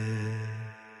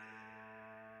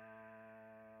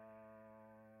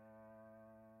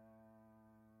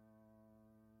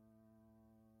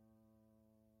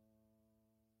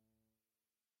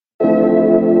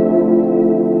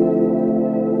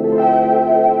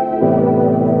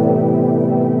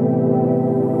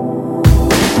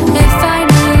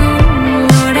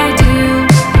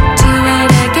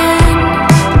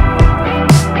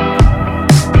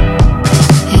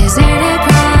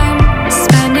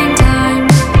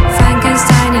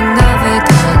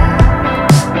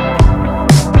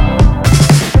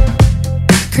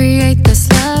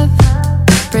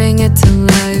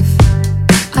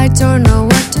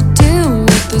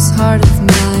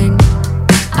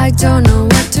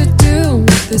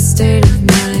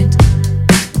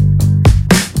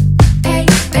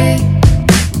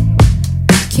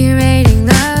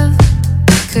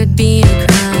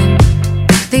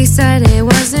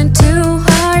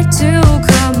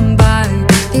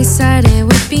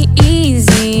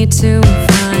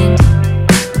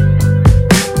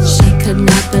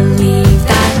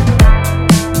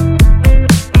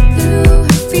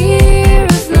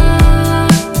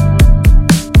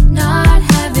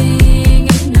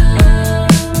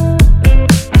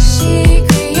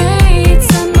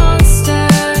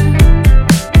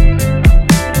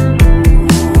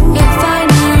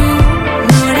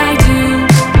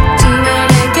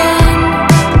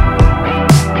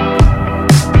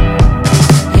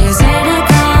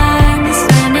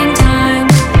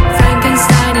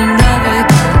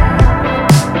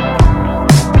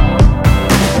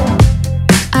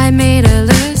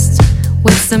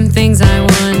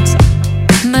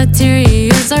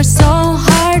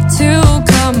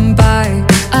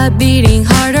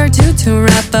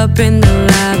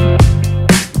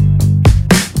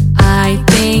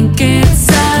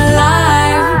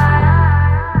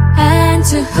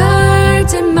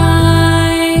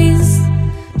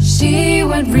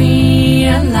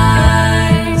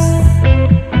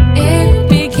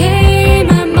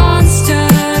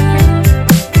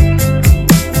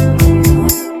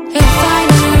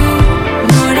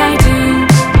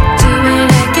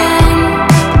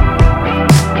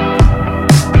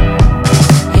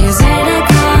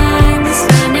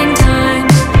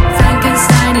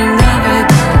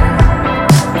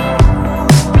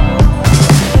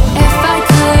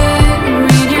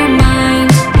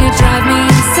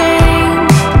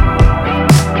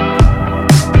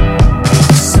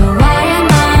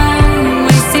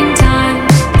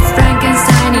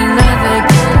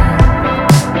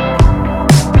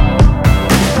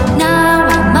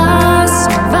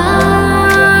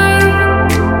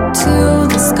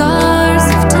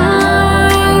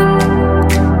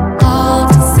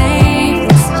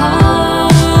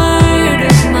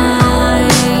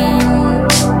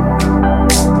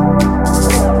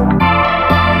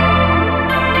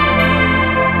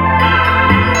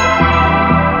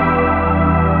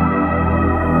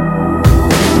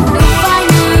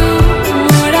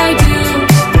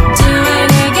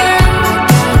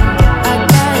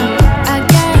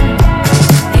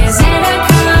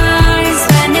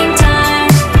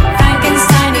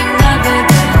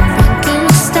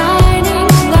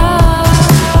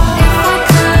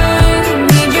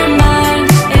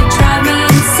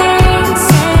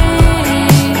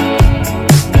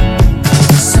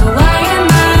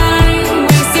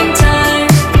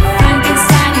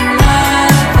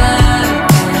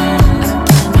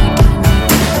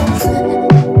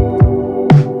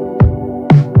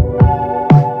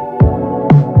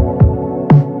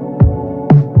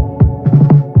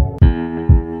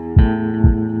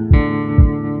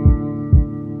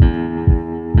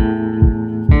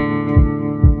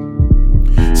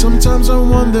 Sometimes I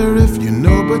wonder if you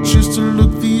know but choose to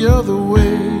look the other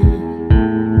way.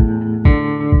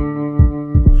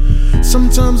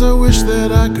 Sometimes I wish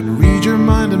that I could read your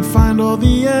mind and find all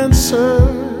the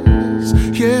answers.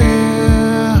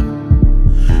 Yeah,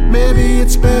 maybe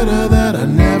it's better that I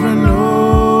never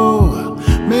know.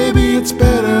 Maybe it's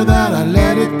better that I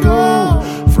let it go.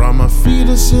 From a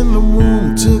fetus in the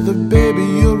womb to the baby,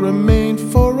 you'll remain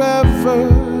forever.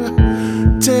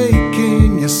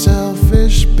 Taking your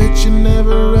selfish bitch, you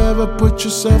never ever put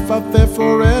yourself out there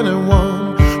for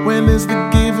anyone. When is the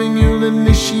giving? You'll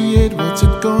initiate. What's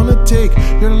it gonna take?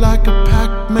 You're like a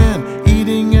Pac-Man,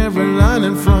 eating every line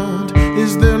in front.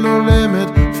 Is there no limit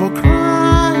for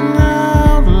crying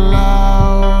out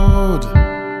loud?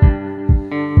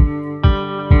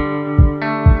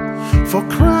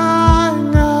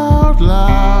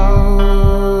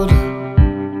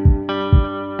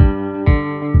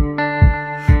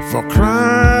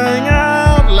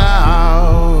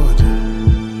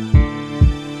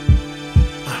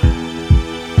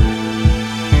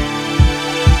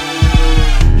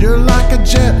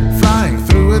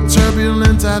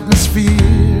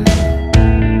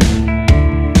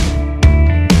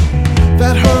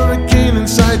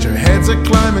 a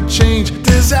climate change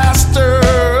disaster.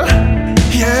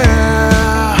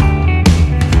 Yeah,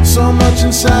 so much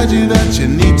inside you that you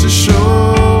need to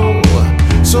show.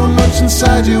 So much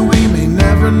inside you we may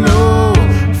never know.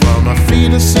 From our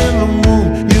fetus in the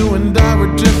womb, you and I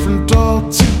were different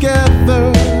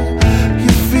altogether.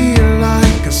 You feel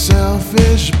like a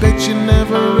selfish bitch. You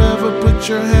never ever put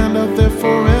your hand out there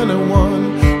for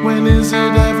anyone. When is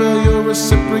it ever you'll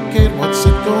reciprocate? What's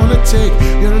it gonna take?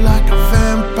 You're like a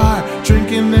vampire,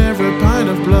 drinking every pint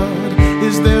of blood.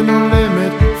 Is there no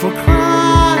limit for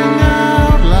crying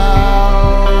out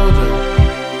loud?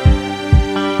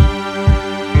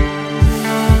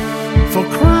 For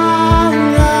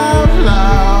crying out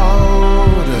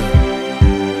loud.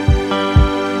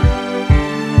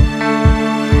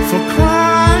 For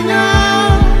crying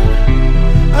out.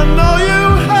 I know you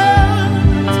hurt,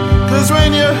 'cause when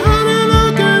you hurt it I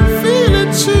can feel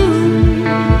it too.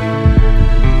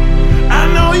 I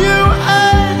know you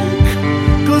ache,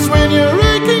 'cause when you're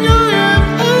aching I am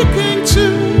aching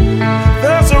too.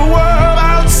 There's a world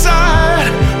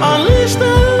outside, unleash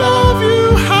the love you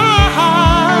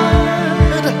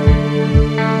hide.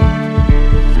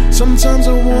 Sometimes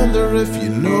I wonder if you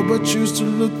know but choose to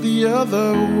look the other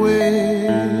way.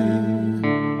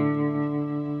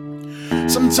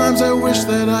 Sometimes I wish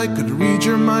that I could read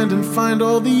your mind and find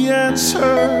all the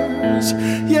answers.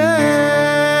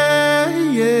 Yeah,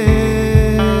 yeah.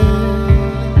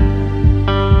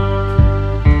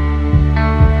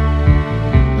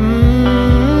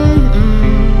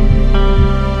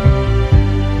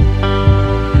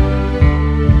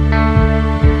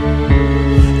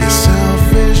 You're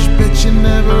selfish, bitch. You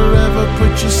never ever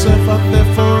put yourself out there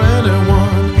for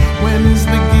anyone. When is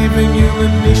the giving you'll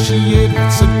initiate?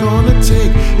 What's it gonna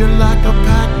take? You're like a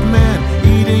Pac-Man,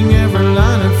 eating every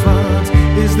line in front.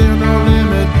 Is there no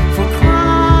limit for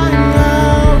crying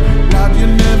out loud? You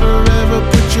never ever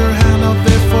put your hand out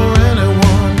there for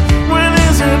anyone. When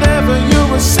is it ever you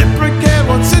reciprocate?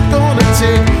 What's it gonna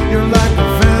take? You're like a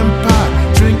vampire,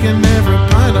 drinking every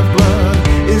pint of blood.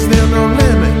 Is there no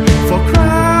limit for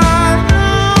crying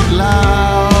out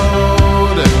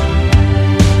loud?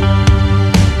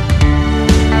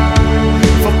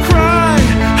 For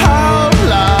crying out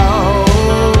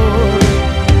loud.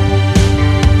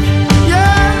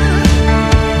 Yeah,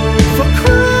 for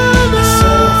crying out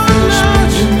selfish, but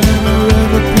you never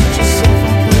ever put yourself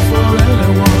out there for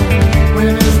anyone.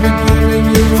 When is the giving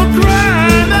you for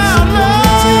crying out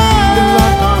loud? You're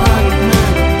like a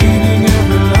Pac-Man, eating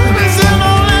every line. Is there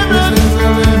no limit? Is there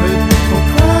a limit for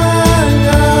crying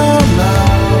out loud?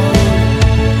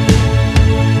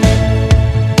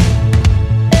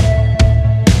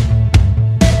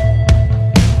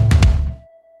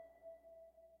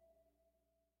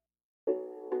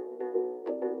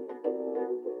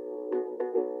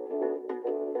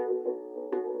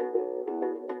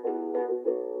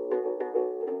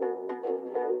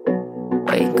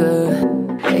 Wake up,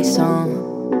 play some,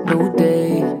 new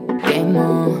day, game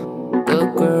on. Good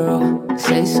girl,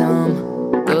 say some.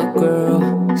 Good girl,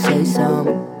 say some.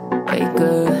 Wake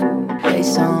up, play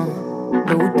some,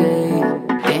 new day,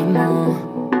 game on.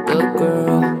 Good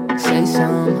girl, say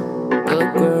some. Good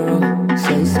girl,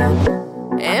 say some.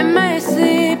 In my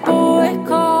sleep, oh, I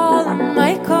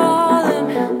call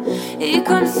him. He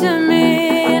comes to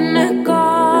me in the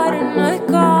garden, I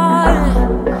call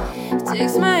him.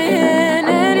 Takes my hand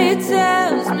and he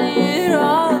tells me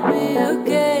it'll be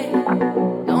okay.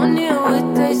 Don't hear what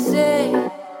they say,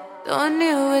 don't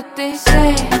hear what they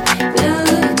say. They'll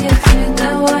look at you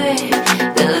that way,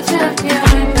 they'll tap you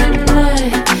in the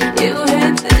mind. You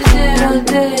hit the shit all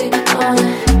day.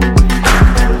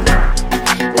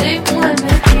 They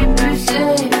wanna keep you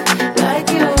safe, like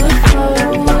you were far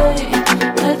away,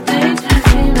 but they just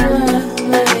seem to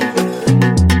play.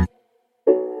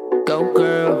 Go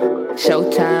girl,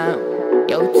 showtime,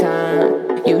 your time,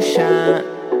 you shine,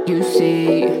 you see,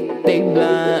 they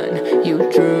blind, you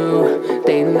drew,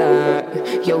 they lie,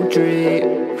 your drip,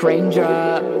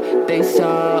 raindrop, they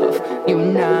soft, you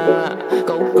not.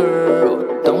 Go girl,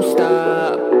 don't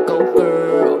stop, go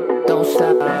girl, don't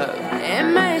stop.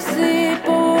 In my sleep,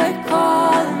 oh, I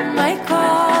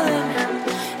call him.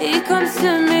 He comes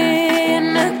to me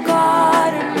in the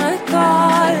garden, I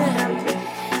call him.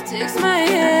 Takes my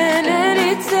hand and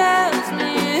he tells me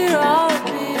it'll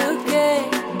be okay.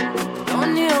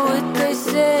 Don't hear what they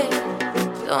say,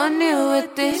 don't hear what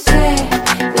they say.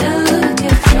 They'll look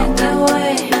at you that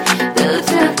way, they'll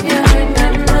tap you in the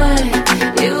mind.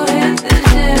 You hit the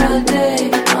shit all day.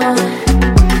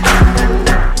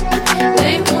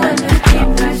 They wanna keep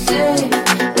you safe,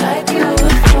 like you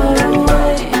were far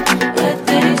away, but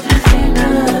they just seem to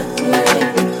play.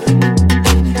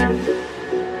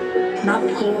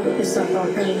 pensa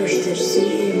qualche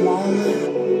vestirsi male.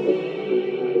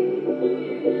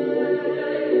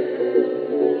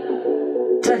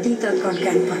 Tradita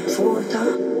qualche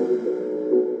partita.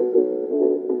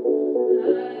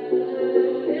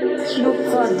 Nu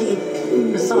ka dit,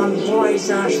 më thanë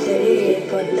vajza është e re,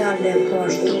 po dale po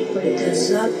ashtu për të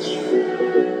zët.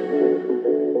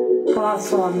 Pa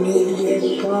familje,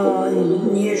 pa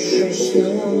një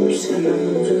shëshnum, se në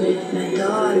më duhet me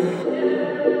dalë.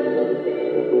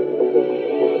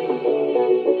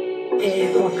 E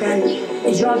po kanë, e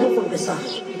gjadu për besa.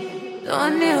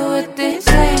 Don't know what they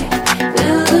say,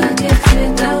 they'll look at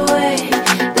it that way.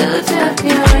 They'll tap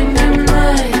you in the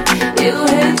mind, you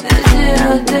hit the shit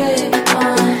all day.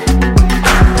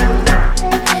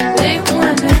 They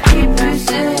wanna keep you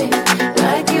safe,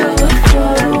 like you were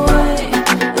far away,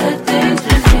 but things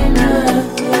just ain't enough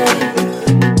way.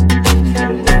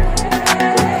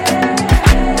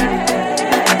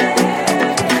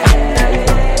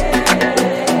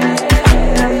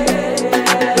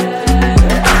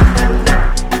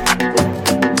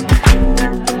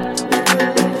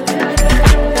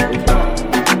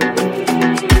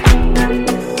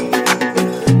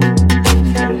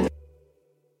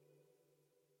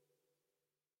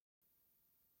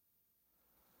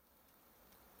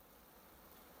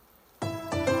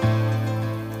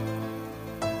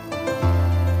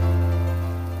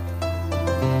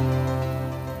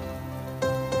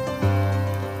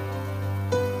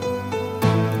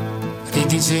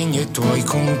 Disegno i tuoi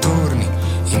contorni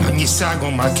in ogni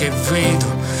sagoma che vedo,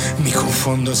 mi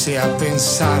confondo se a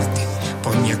pensarti,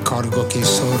 poi mi accorgo che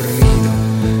sorrido.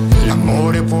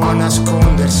 L'amore può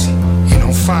nascondersi e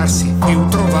non farsi più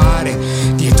trovare,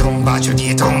 dietro un bacio,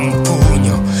 dietro un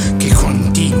pugno che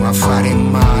continua a fare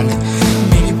male.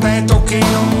 Mi ripeto che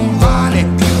non vale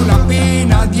più la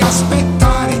pena di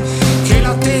aspettare, che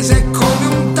l'attesa è come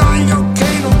un taglio che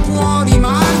non può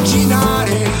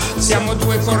rimarginare. Siamo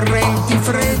due correnti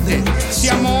fredde,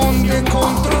 siamo onde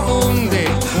contro onde,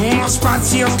 uno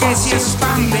spazio che si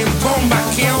espande, bomba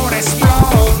che ora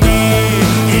esplode.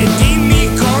 E dimmi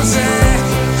cos'è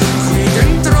qui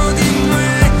dentro di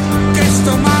me, che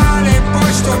sto male,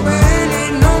 poi sto bene,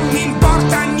 non mi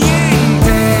importa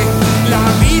niente.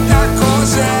 La vita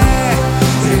cos'è?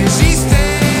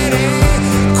 Resistere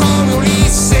come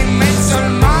Ulisse in mezzo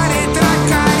al mare tra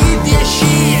Caridi e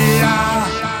Scilla.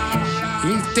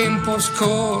 Il tempo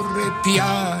scorre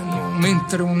piano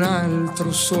mentre un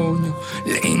altro sogno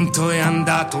lento è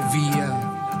andato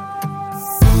via.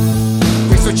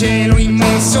 Questo cielo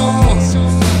immenso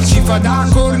ci fa da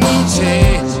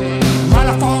cornice, ma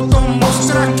la foto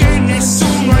mostra che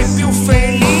nessuno è più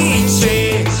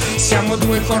felice. Siamo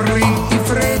due correnti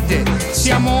fredde,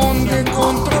 siamo onde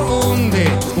contro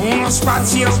onde, uno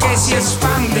spazio che si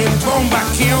espande, bomba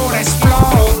che ora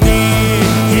esplode.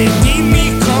 E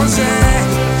dimmi cos'è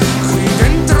qui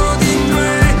dentro di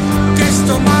me, che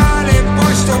sto male,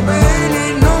 poi sto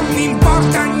bene, non mi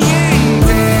importa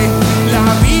niente.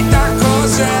 La vita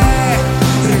cos'è?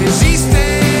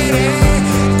 Resistere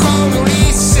come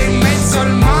Ulisse in mezzo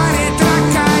al mare tra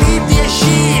Caridi e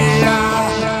Scilla.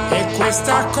 E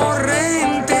questa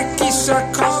corrente chissà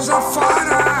cosa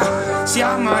farà,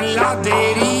 siamo alla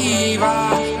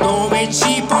deriva, dove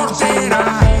ci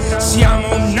porterà?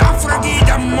 Siamo naufraghi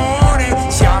d'amore,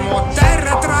 siamo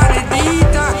terra tra le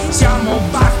dita, siamo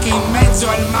barche in mezzo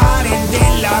al mare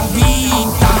della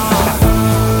vita.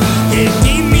 E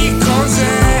dimmi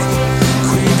cos'è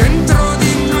qui dentro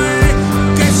di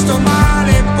me, che sto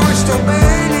male, poi sto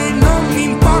bene, non mi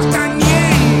importa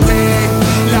niente.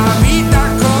 La vita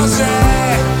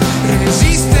cos'è?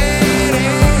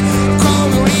 Resistere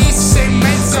come Ulisse in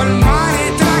mezzo al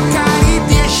mare tra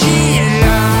Caridi e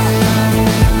Scilla.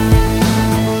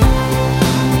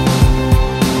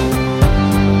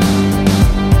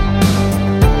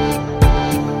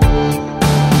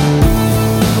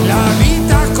 La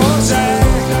vita cos'è?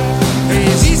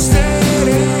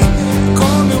 Resistere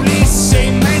come Ulisse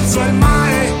in mezzo al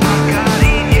mare tra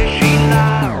Caridi e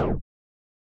Scilla.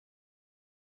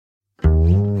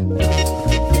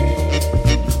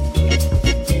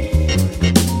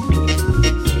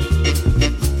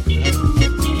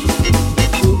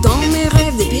 Dans mes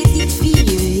rêves de petite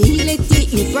fille, il était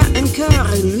une fois encore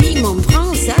lui mon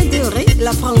prince adoré.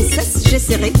 La princesse, je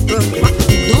serai pourquoi.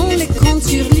 Dans les contes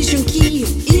sur les jonquilles,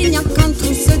 il n'y a qu'un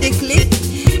trousseau de clés.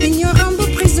 Il y aura un beau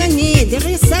prisonnier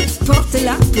derrière cette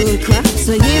porte-là. Pourquoi?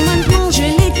 Soyez maintenant, je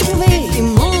l'ai trouvé,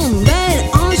 mon bel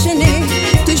enchaîné.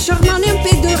 Te charmant un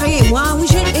peu doré, moi oui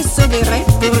je les sauverai.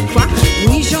 Pourquoi?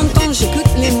 Oui j'entends,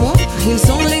 j'écoute les mots,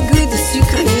 ils ont le goût de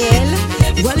sucre et miel.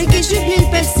 Voilà que je vais le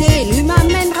passer, lui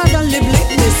m'amènera dans le blé,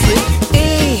 monsieur.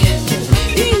 Et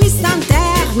une liste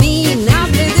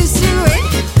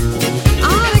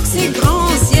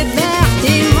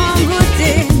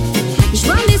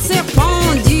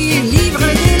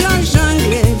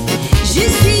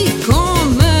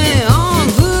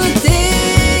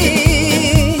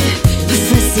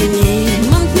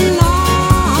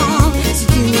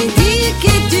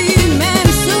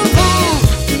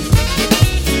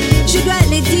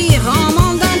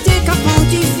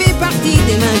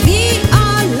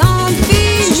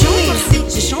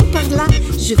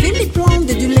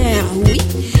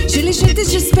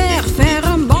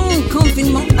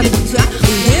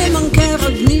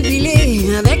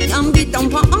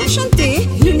m'a enchanté.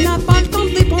 Il n'a pas le temps de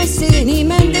dépenser, ni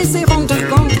même de se rendre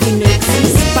compte qu'il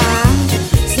n'existe pas.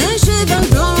 Ses cheveux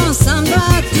blancs s'en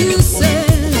va tout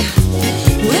seul.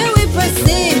 Oui,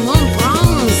 passez mon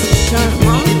prince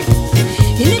charmant.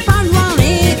 Il n'est pas loin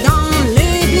et dans le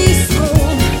bistrot.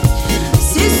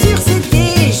 C'est sûr,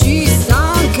 c'était juste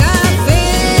un café.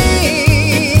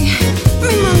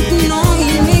 Mais maintenant,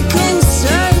 il n'est qu'un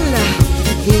seul.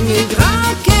 Il ne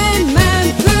drague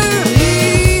même plus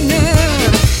une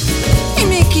heure. Il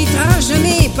ne quittera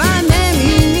jamais, pas même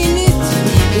une minute.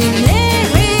 Il ne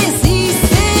résisterait.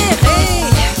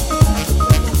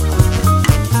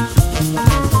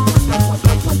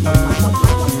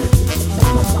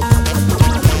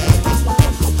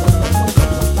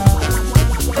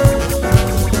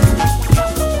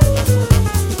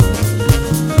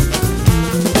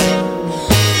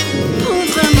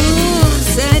 Notre amour,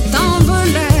 c'est un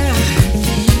voleur.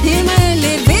 Il m'a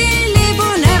élevé les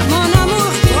bonheurs, mon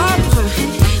amour propre.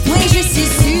 Moi, je suis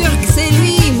sûre que c'est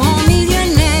lui, mon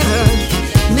millionnaire.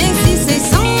 Mais si ses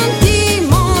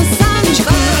sentiments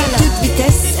s'envolent à toute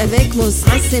vitesse, avec mon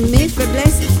stress et mes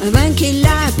faiblesses, avant qu'il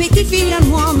la petite fille à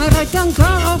moi me reste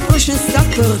encore au prochain stop.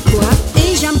 Pourquoi?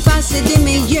 Et j'en passe des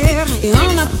meilleurs, et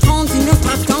en attente une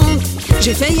autre attente.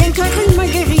 Je fais encore une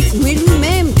marguerite, mais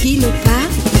lui-même qui le pas.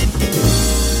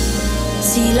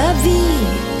 Si la vie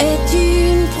est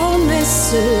une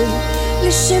promesse,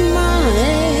 le chemin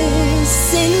est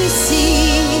celui-ci.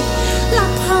 La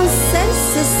princesse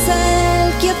est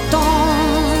celle qui attend.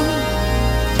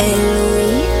 Elle,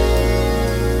 oui.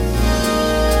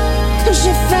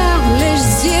 Je ferme les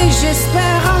yeux,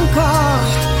 j'espère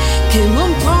encore que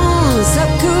mon prince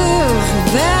accourt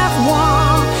vers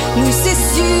moi. Lui, c'est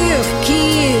sûr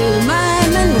qu'il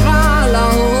m'amènera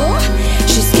là-haut,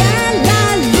 jusqu'à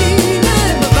la lune.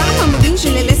 Papa, maman, je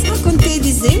les laisse raconter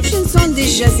des chansons de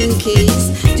Jason Case.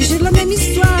 Toujours la même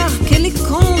histoire, que les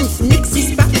contes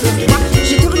n'existent pas. Pourquoi?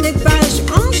 Je tourne des pages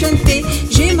enchantées,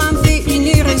 j'ai m'en fait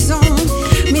une raison.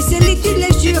 Mais c'est l'étude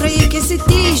l'a juré que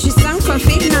c'était juste un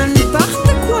café, n'importe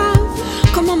quoi.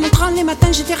 Comme en montrant les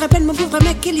matins, je te rappelle mon pauvre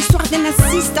mec que l'histoire d'un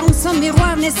assistant sans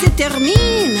miroir ne se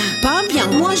termine pas bien.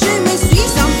 Moi je me suis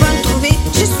enfin trouvée,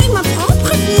 je suis ma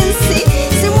propre fiancée.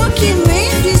 C'est moi qui me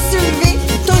suis sauvée.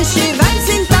 Ton cheval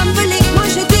s'est envolé, moi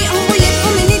je t'ai envoyé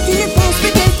promener. Tu ne penses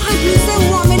peut-être plus à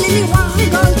moi, mais les miroirs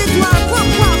rigolent de toi.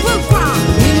 Pourquoi?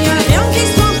 Il n'y a rien qui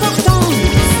soit important,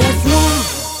 sauf moi.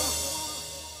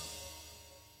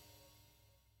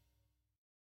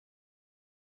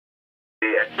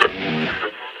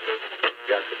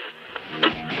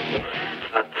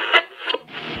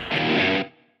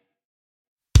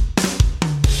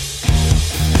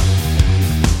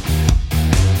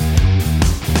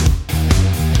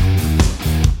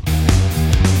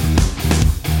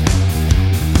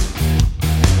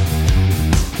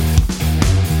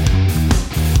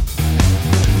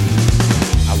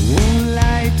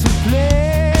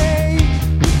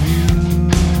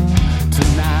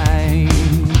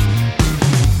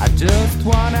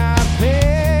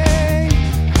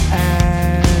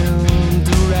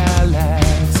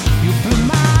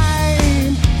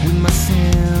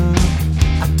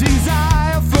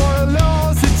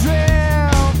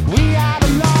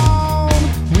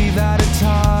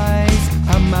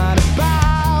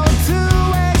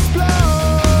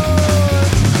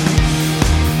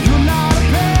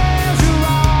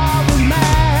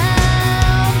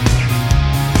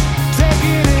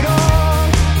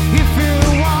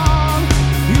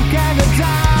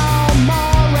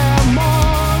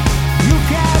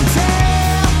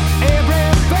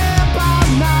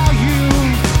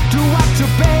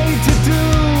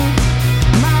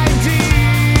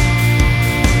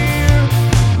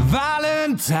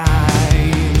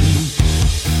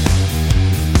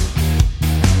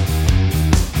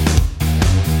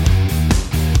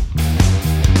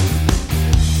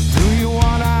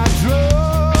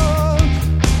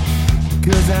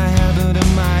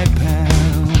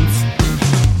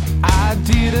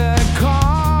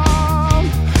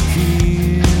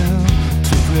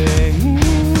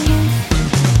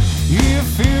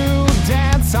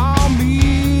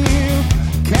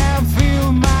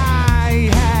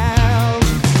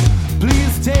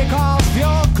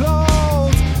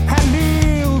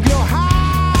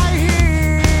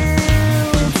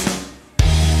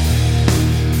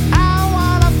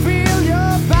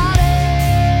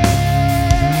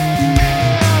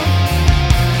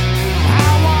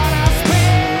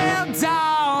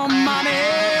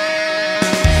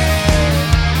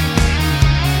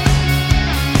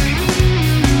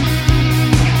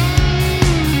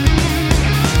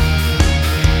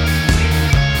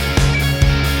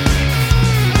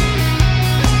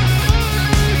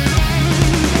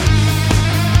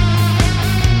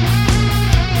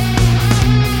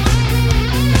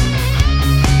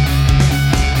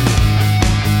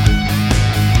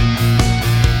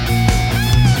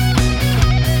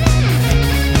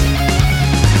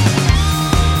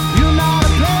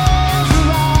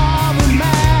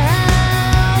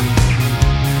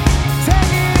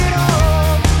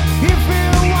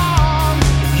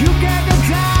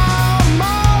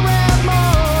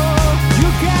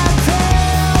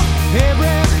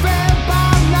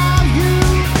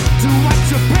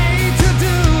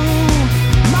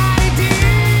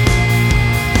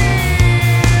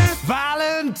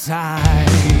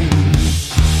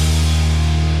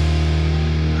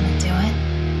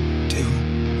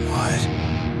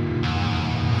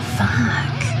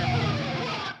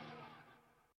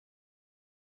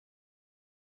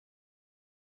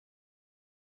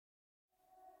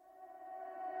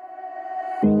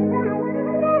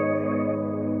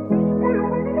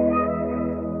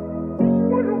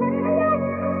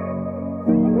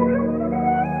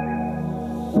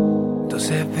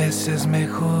 12 veces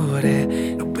mejor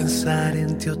no pensar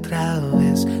en ti otra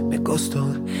vez. Me costó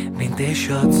 20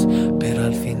 shots, pero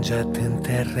al fin ya te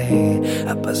enterré.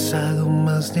 Ha pasado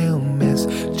más de un mes,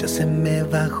 ya se me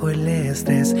bajó el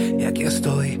estrés. Y aquí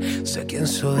estoy, sé quién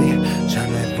soy. Ya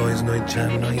no hay voice, ya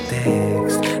no hay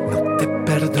text. No te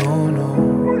perdono,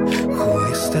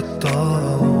 jodiste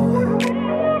todo.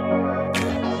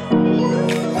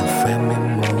 No fue mi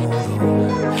modo,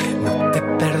 no te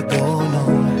perdono.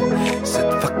 Se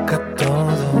te va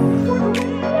todo.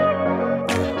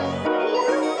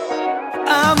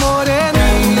 Amore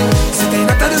mio, se te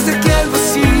nota desde que el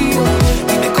vacío.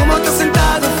 Dime cómo te has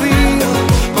sentado frío,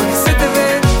 porque se te ve,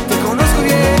 te conozco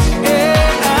bien.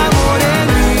 Amore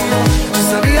mio, yo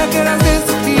sabía que eras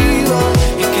destructivo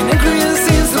y que no incluías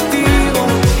instructivo,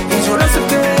 y yo lo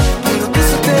acepté, pero te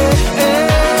solté.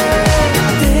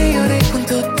 Te lloré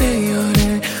cuando te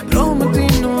lloré, prometí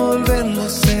no volverlo a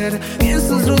hacer. Y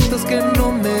esas rutas que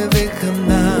no me dejan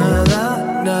nada,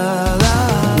 nada.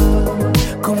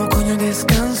 ¿Cómo coño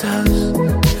descansas?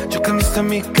 Yo que a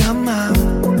mi cama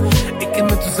y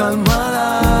quemé tus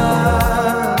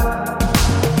almohadas.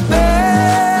 Ve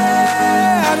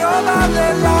a robarle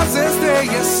las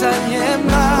estrellas a alguien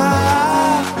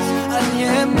más, a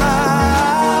alguien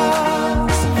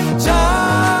más. Ya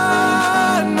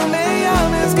no me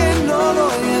llames que no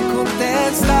voy a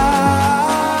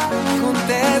contestar,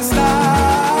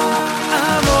 contestar.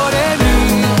 Amore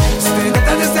mio, se te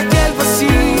nota desde aquel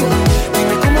vacío.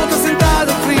 Dime cómo te has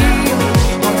sentado frío,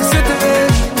 porque se te ve,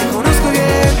 te conozco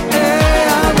bien.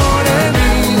 Amore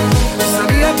mio, yo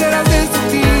sabía que eras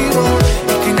destructivo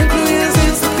y que no incluías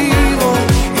instructivo,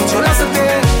 y yo lo acepté,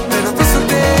 pero te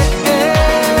solté.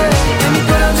 En mi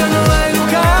corazón ya no hay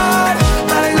lugar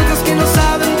para idiotas que no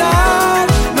saben dar.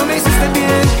 No me hiciste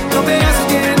bien, no me haces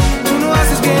bien, tú no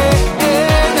haces bien.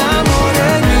 Amore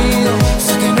mio,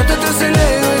 sé que no te traes el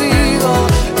ego herido.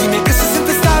 Dime que se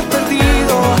siente estar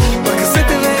perdido, porque se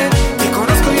te ve, te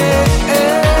conozco bien.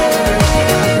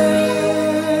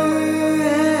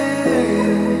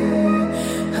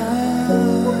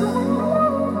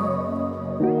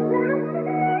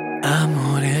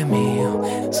 Amore mio,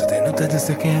 se te nota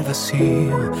desde que el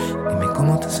vacío. Dime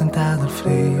cómo te has sentado el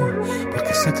frío,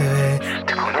 porque se te ve,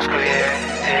 te conozco bien.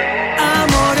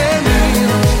 Amore mio,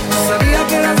 yo sabía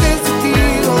que eras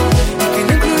destructivo y que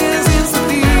no incluías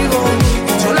instructivo, y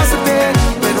yo lo acepté,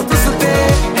 pero te solté.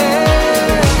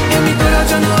 En mi corazón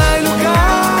ya no hay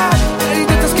lugar para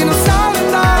idiotas que no saben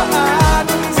dar.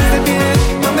 No me hiciste bien,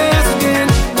 no me haces bien,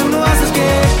 tú no haces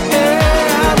bien.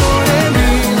 Amore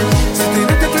mio, si te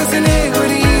no te traes el ego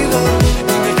herido,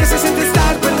 dime que se siente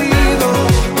estar perdido,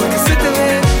 porque se te ve,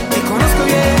 te conozco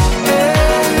bien.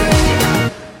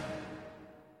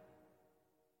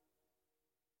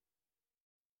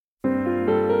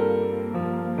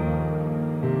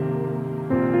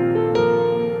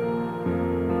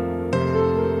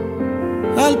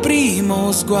 Al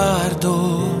primo sguardo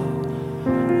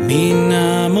mi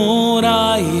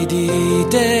innamorai di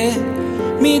te,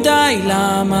 mi dai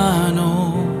la mano,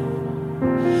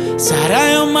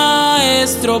 sarai un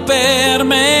maestro per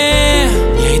me.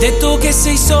 Mi hai detto che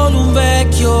sei solo un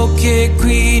vecchio che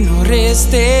qui non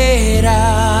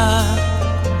resterà,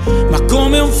 ma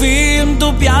come un film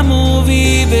dobbiamo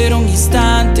vivere ogni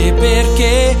istante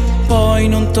perché poi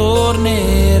non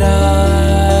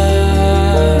tornerà.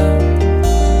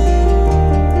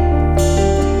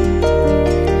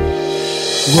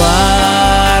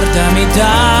 Guardami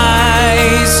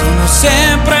dai, sono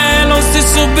sempre lo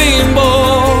stesso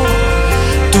bimbo.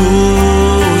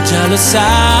 Tu già lo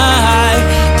sai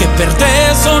che per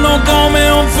te sono come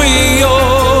un figlio.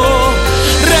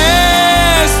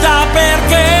 Resta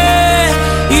perché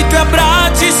i tuoi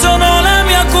abbracci sono la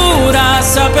mia cura.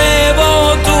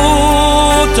 Sapevo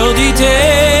tutto di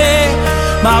te,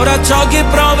 ma ora ciò che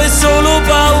provo è solo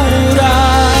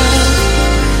paura.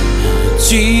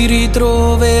 Ci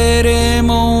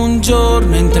ritroveremo un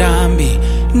giorno entrambi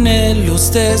nello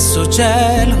stesso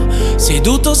cielo,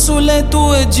 seduto sulle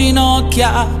tue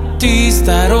ginocchia, ti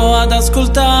starò ad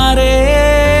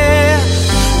ascoltare.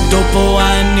 Dopo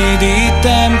anni di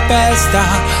tempesta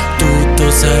tutto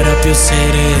sarà più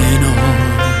sereno,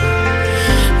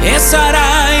 e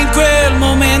sarà in quel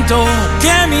momento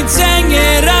che mi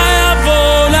insegnerai a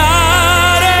volare.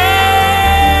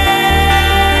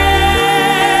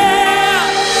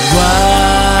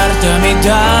 Guardami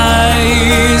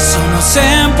dai, sono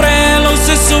sempre lo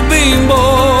stesso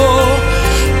bimbo.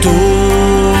 Tu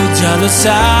già lo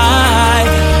sai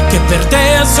che per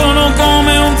te sono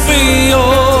come un figlio.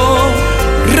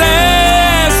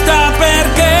 Resta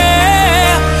perché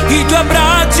i tuoi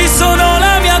abbracci sono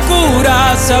la mia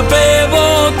cura.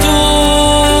 Sapevo tu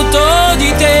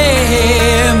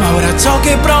ciò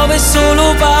che provo è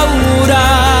solo paura.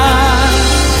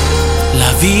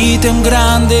 La vita è un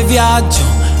grande viaggio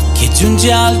che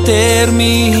giunge al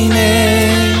termine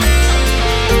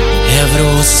e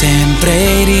avrò sempre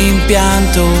il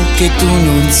rimpianto che tu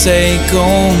non sei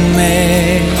con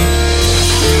me.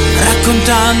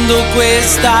 Raccontando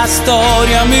questa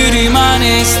storia mi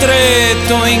rimane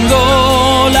stretto in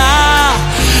gola.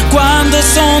 Quando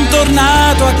son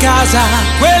tornato a casa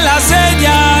quella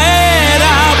sedia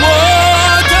era vuota.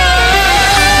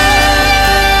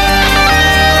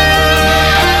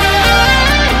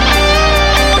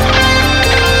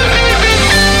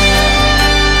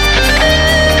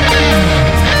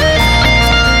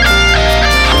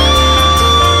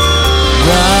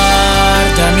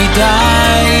 Guardami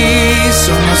dai,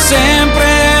 sono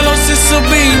sempre lo stesso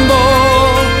bimbo.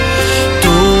 Tu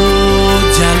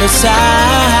già lo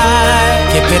sai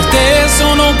che per te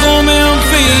sono come un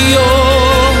figlio.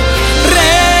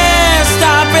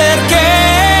 Resta perché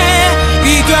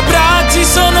i tuoi abbracci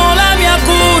sono la mia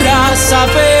cura.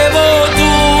 Sapevo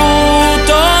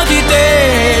tutto di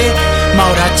te, ma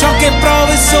ora ciò che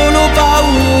provo è solo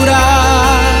paura.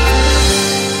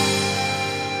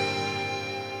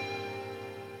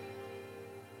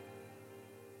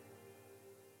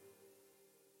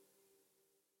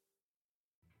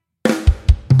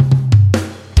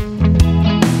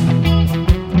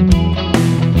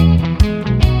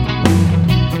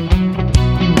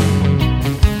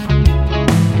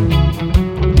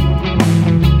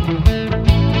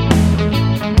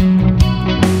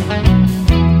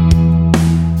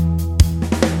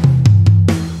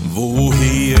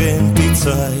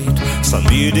 Sind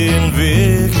wir denn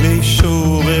wirklich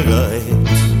schon bereit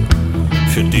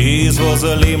für dies, was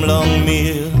ein Leben lang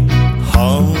mir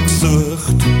haben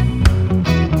gesucht?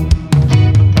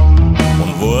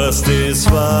 Und weißt, das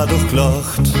war doch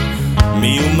gelacht,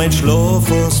 mir mein Schlaf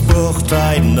was braucht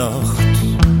eine Nacht,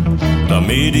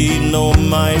 damit ich noch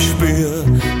mal spür,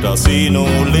 dass ich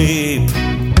noch leb.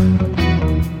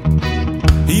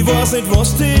 Ich weiß nicht,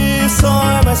 was das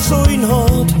einmal sein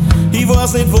hat, ich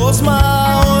weiß nicht, was man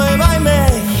einmal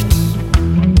möcht.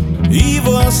 Ich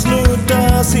weiß nur,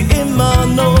 dass ich immer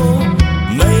noch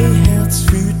mein Herz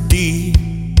für dich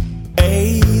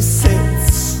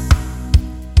einsetz.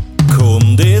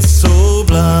 Komm, das so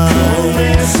bleiben,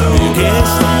 wie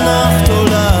gestern Nacht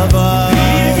oder war.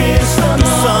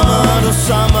 Du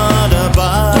sammer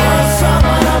dabei.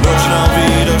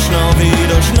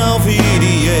 Doch schnau wieder,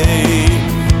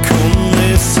 komm,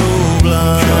 das so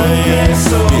bleiben,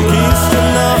 wie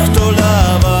gestern Nacht oder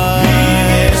war.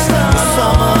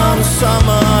 Du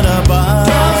sammer dabei.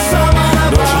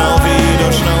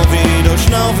 Doch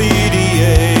schnau wieder,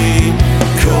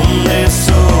 komm, das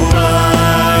so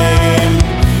bleiben,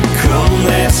 komm,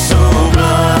 das so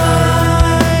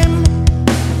bleiben.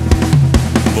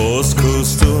 Was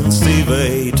kostet uns die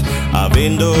Welt, auch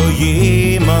wenn da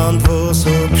jemand was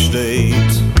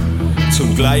absteht?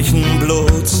 Zum gleichen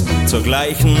Blut, zur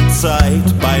gleichen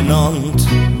Zeit beieinander.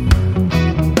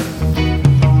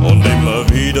 Und immer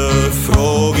wieder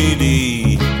frag ich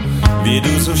dich, wie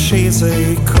du so schön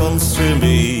sein kannst für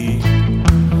mich.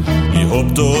 Ich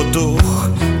hab da doch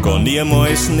gar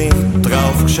niemals nicht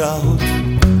drauf geschaut.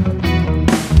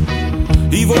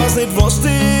 Ich weiß nicht, was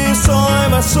das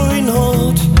einmal sein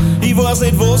hat, ich weiß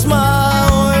nicht, was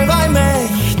man einmal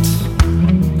möcht.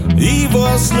 Ich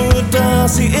weiß nur,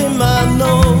 dass ich immer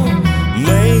noch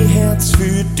mein Herz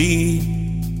für dich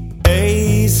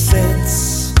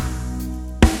einsetz.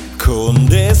 Kann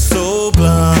das so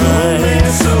bleiben,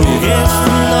 wie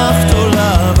gestern Nacht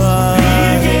oder war.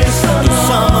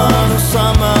 Du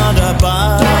sammer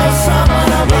dabei.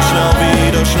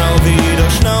 Doch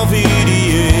schnau wieder,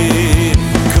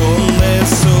 kann das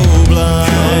so bleiben,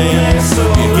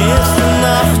 wie gestern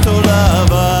Nacht oder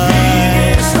war.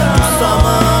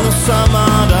 Du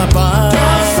sammer dabei.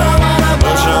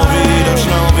 Doch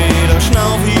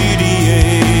schnau wieder,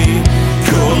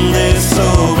 kann das so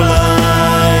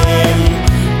bleiben,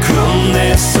 kann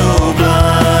das so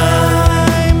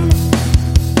bleiben.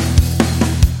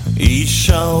 Ich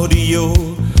schau dir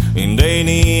in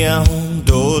deine Augen,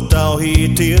 dort tauch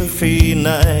ich tief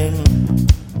hinein.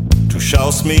 Du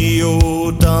schaust mir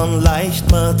an, dann leicht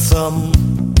mal zusammen.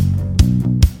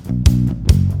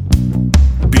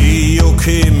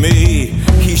 Biochemie,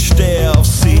 ich steh auf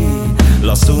sie,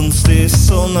 lass uns die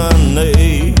Sonne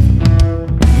nehmen.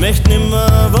 Möcht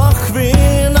nimmer wach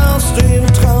werden aus dem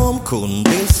Traum, kann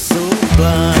das so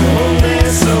bleiben,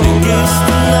 wie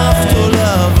gestern Nacht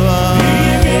oder war.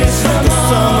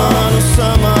 Du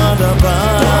sammer dabei.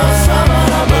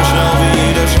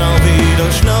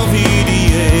 Schnau wieder,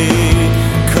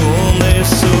 kann das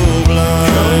so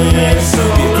bleiben.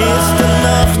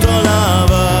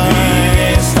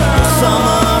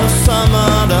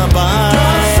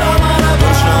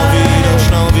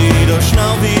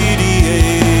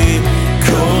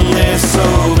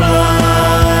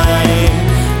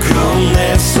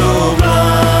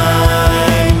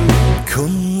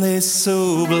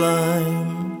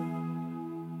 sublime.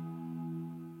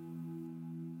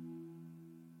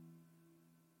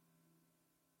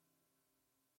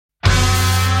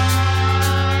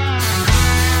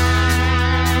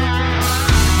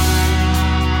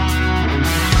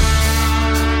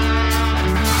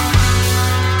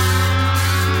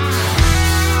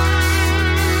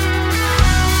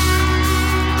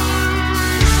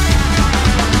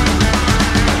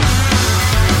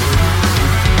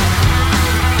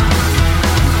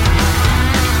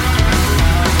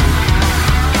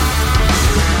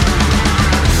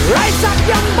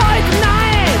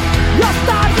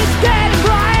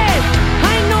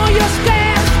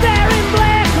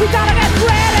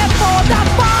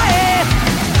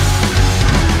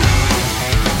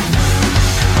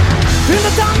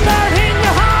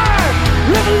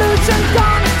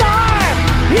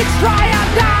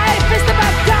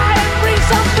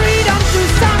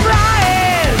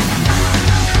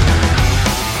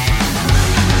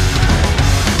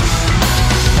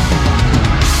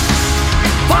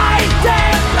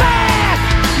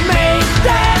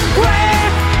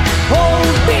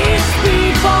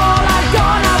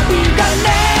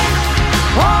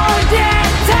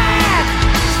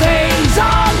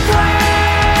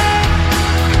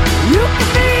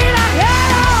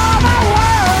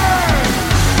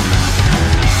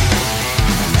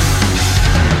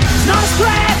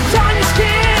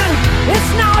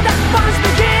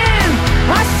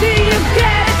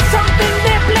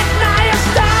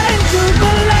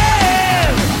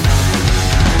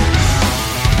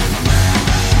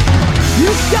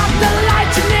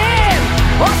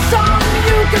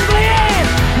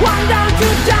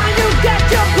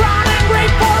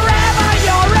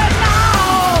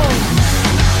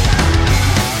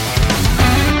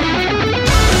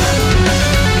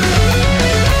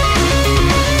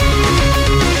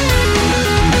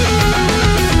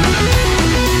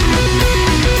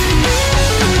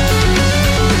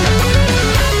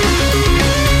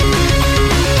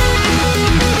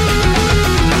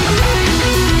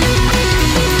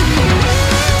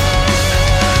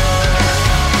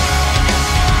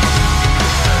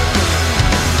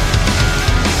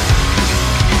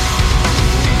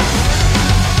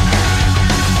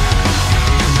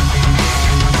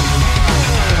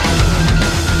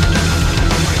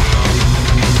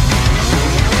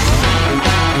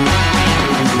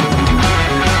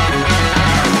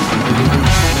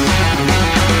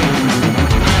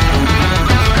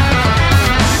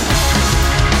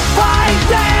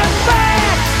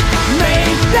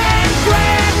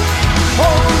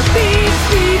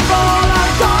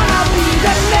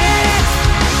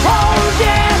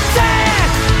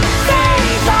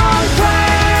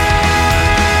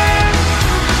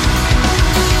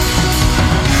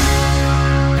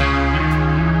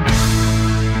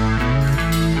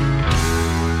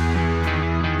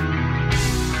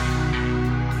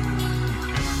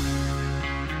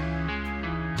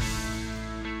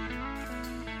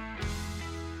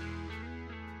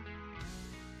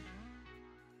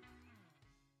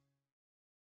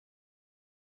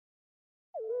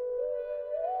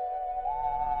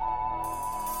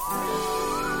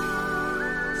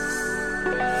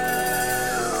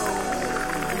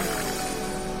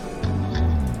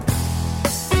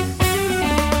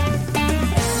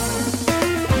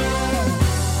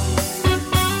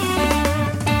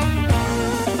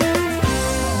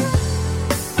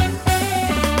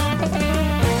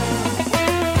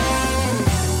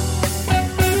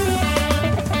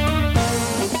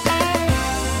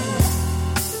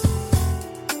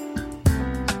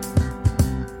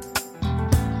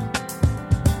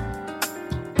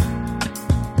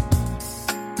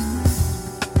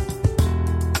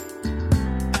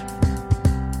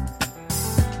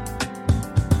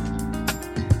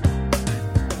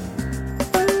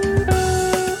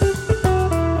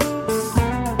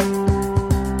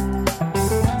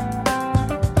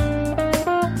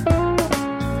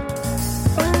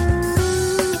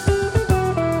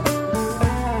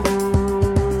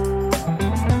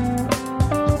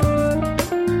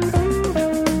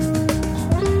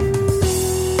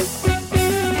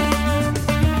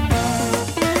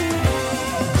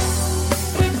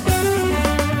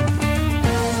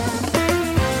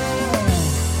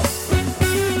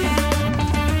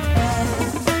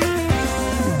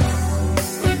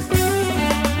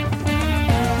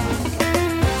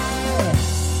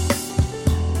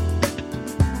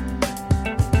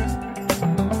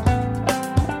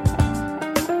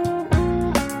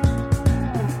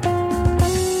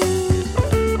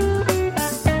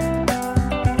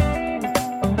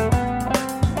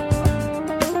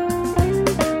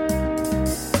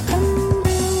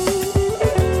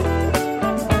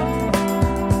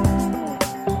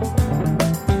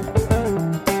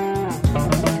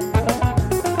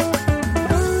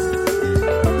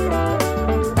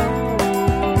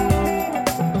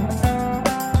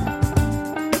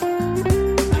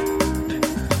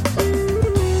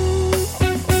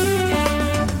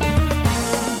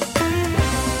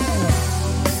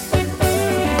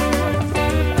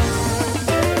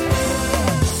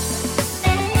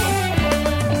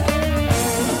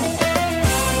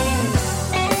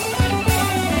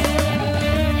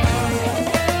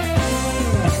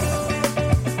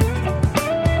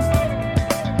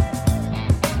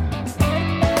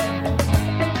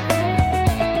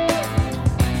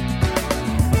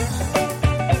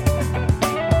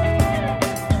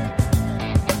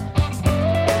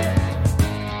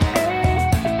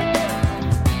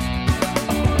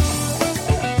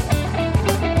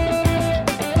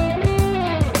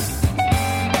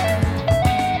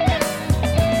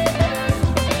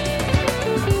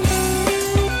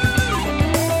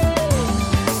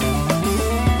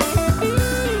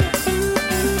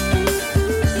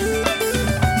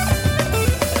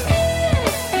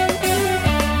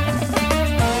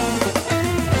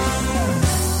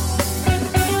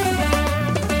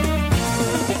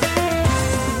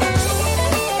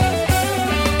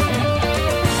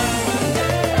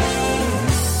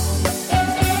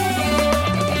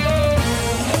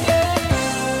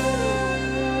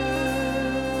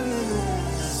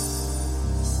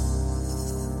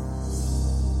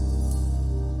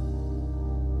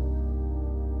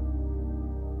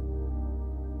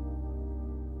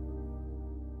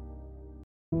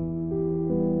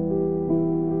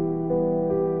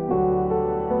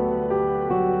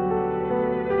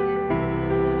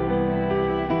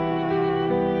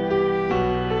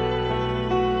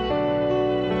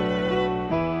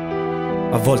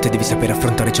 A volte devi sapere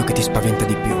affrontare ciò che ti spaventa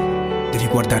di più. Devi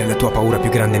guardare la tua paura più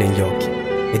grande negli occhi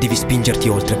e devi spingerti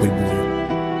oltre quel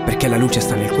buio, perché la luce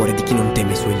sta nel cuore di chi non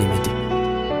teme i suoi limiti.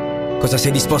 Cosa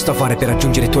sei disposto a fare per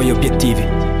raggiungere i tuoi obiettivi?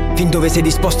 Fin dove sei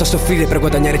disposto a soffrire per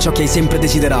guadagnare ciò che hai sempre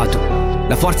desiderato?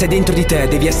 La forza è dentro di te,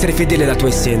 devi essere fedele alla tua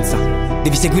essenza.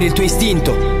 Devi seguire il tuo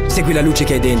istinto, segui la luce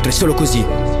che hai dentro e solo così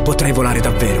potrai volare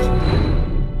davvero.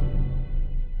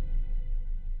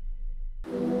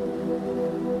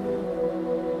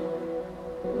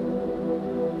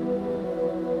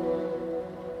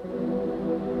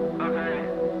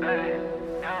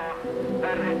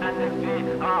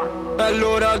 È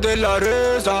l'ora della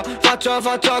resa, faccia a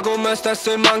faccia con me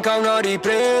stesso e manca una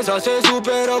ripresa. Se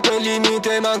supero quel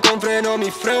limite manca un freno,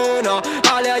 mi frena.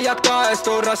 Alea iacta est,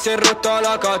 ora si è rotta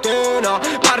la catena.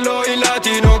 Parlo in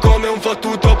latino come un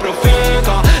fottuto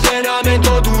profeta.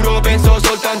 Allenamento duro, penso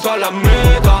soltanto alla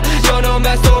meta. Io non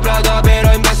vesto Prada,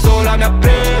 però investo la mia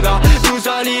preda. Più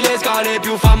sali le scale,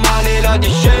 più fa male la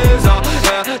discesa.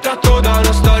 Tratto da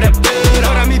una storia vera.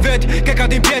 Ora mi vedi che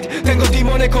cado in piedi, tengo il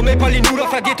timone come pallinuro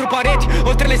fra dietro pareti.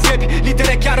 Oltre le siepi, l'idea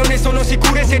è chiaro, ne sono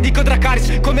sicure. Se dico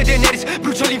Dracarys, come Daenerys,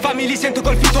 brucio gli infami, li sento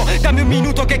col fiuto. Dammi un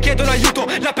minuto che chiedono aiuto,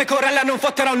 la pecorella non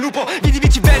fotterà un lupo. I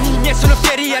divici belli, i miei sono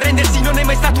fieri, arrendersi non è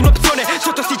mai stata un'opzione.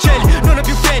 Sotto sti cieli, non ho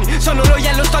più freni, sono lo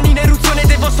Yellowstone in eruzione.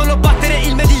 Devo solo battere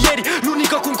il me di ieri,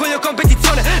 l'unico con cui ho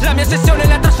competizione. La mia ossessione è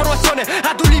la trasformazione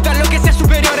ad un livello che sia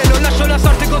superiore. Non lascio la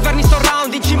sorte governi sto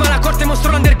round, in cima alla corte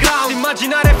mostro underground.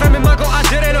 Immaginare frame e mago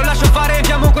agere, lo lascio fare,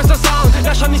 enviamo questo sound.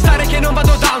 Lasciami stare che non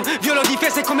vado down, violo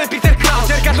difese come Peter Crown.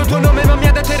 Cercato il tuo nome ma mi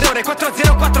ha dato errore,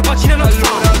 404 pagine non so.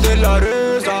 All'ora della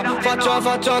resa, faccia a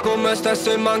faccia con me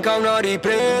stesso e manca una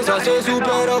ripresa. Se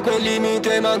supero quel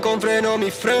limite manca un freno, mi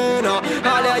frena.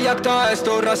 Alea iacta est,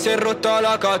 ora si è rotta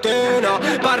la catena.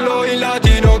 Parlo in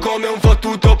latino come un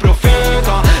fottuto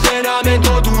profeta.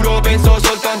 Allenamento duro, penso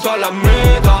soltanto alla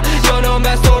meta. Io non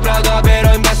vesto Prada,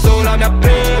 però investo la mia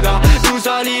preda. Più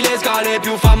sali le scale,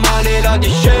 più fa male la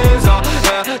discesa.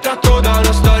 Tratto da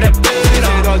una storia vera.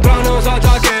 Se dal trono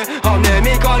salta che ho un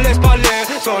nemico alle spalle.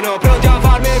 Sono pronti a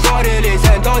farmi fuori, li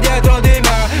sento dietro di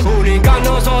me. Un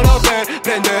inganno solo per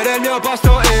prendere il mio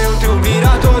posto e un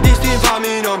triunvirato di sti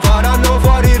infami non faranno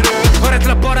fuori il re. Ora è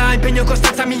tlappora, impegno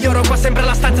costanza, miglioro. Qua sembra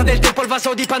la stanza del tempo, il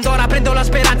vaso di Pandora. Prendo la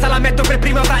speranza, la metto per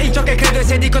prima fra in ciò che credo. E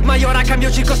se dico Maiora,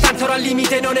 cambio circostanza. Ora al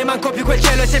limite non ne manco più quel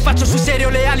cielo. E se faccio sul serio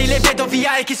le ali le vedo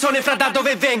via. E chi sono e fra da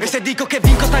dove vengo. E se dico che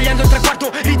vinco tagliando il tre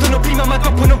quarto, ritorno prima ma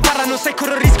dopo non parla. Non sai,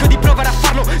 corro il rischio di provare a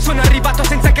farlo. Sono arrivato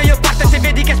senza che io parta. E se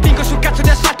vedi che spingo sul cazzo di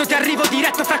asfalto, ti arrivo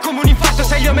diretto fra come un infarto.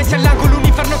 Se li ho messi all'angolo, un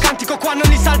inferno cantico, qua non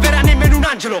li salverà nemmeno un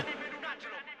angelo.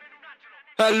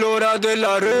 È l'ora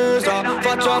della resa,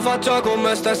 faccia a faccia con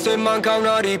me stesso e manca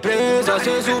una ripresa.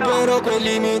 Se supero quel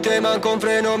limite manca un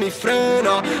freno, mi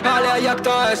frena. Alea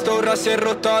iacta est, ora si è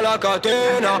rotta la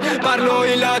catena. Parlo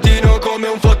in latino come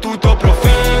un fottuto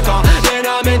profeta.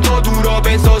 Allenamento duro,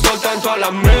 penso soltanto alla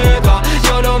meta.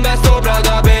 Io non vesto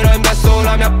Prada, però investo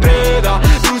la mia preda.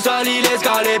 Più sali le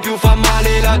scale, più fa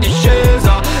male la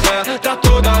discesa.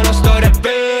 Tratto da una storia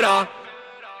vera.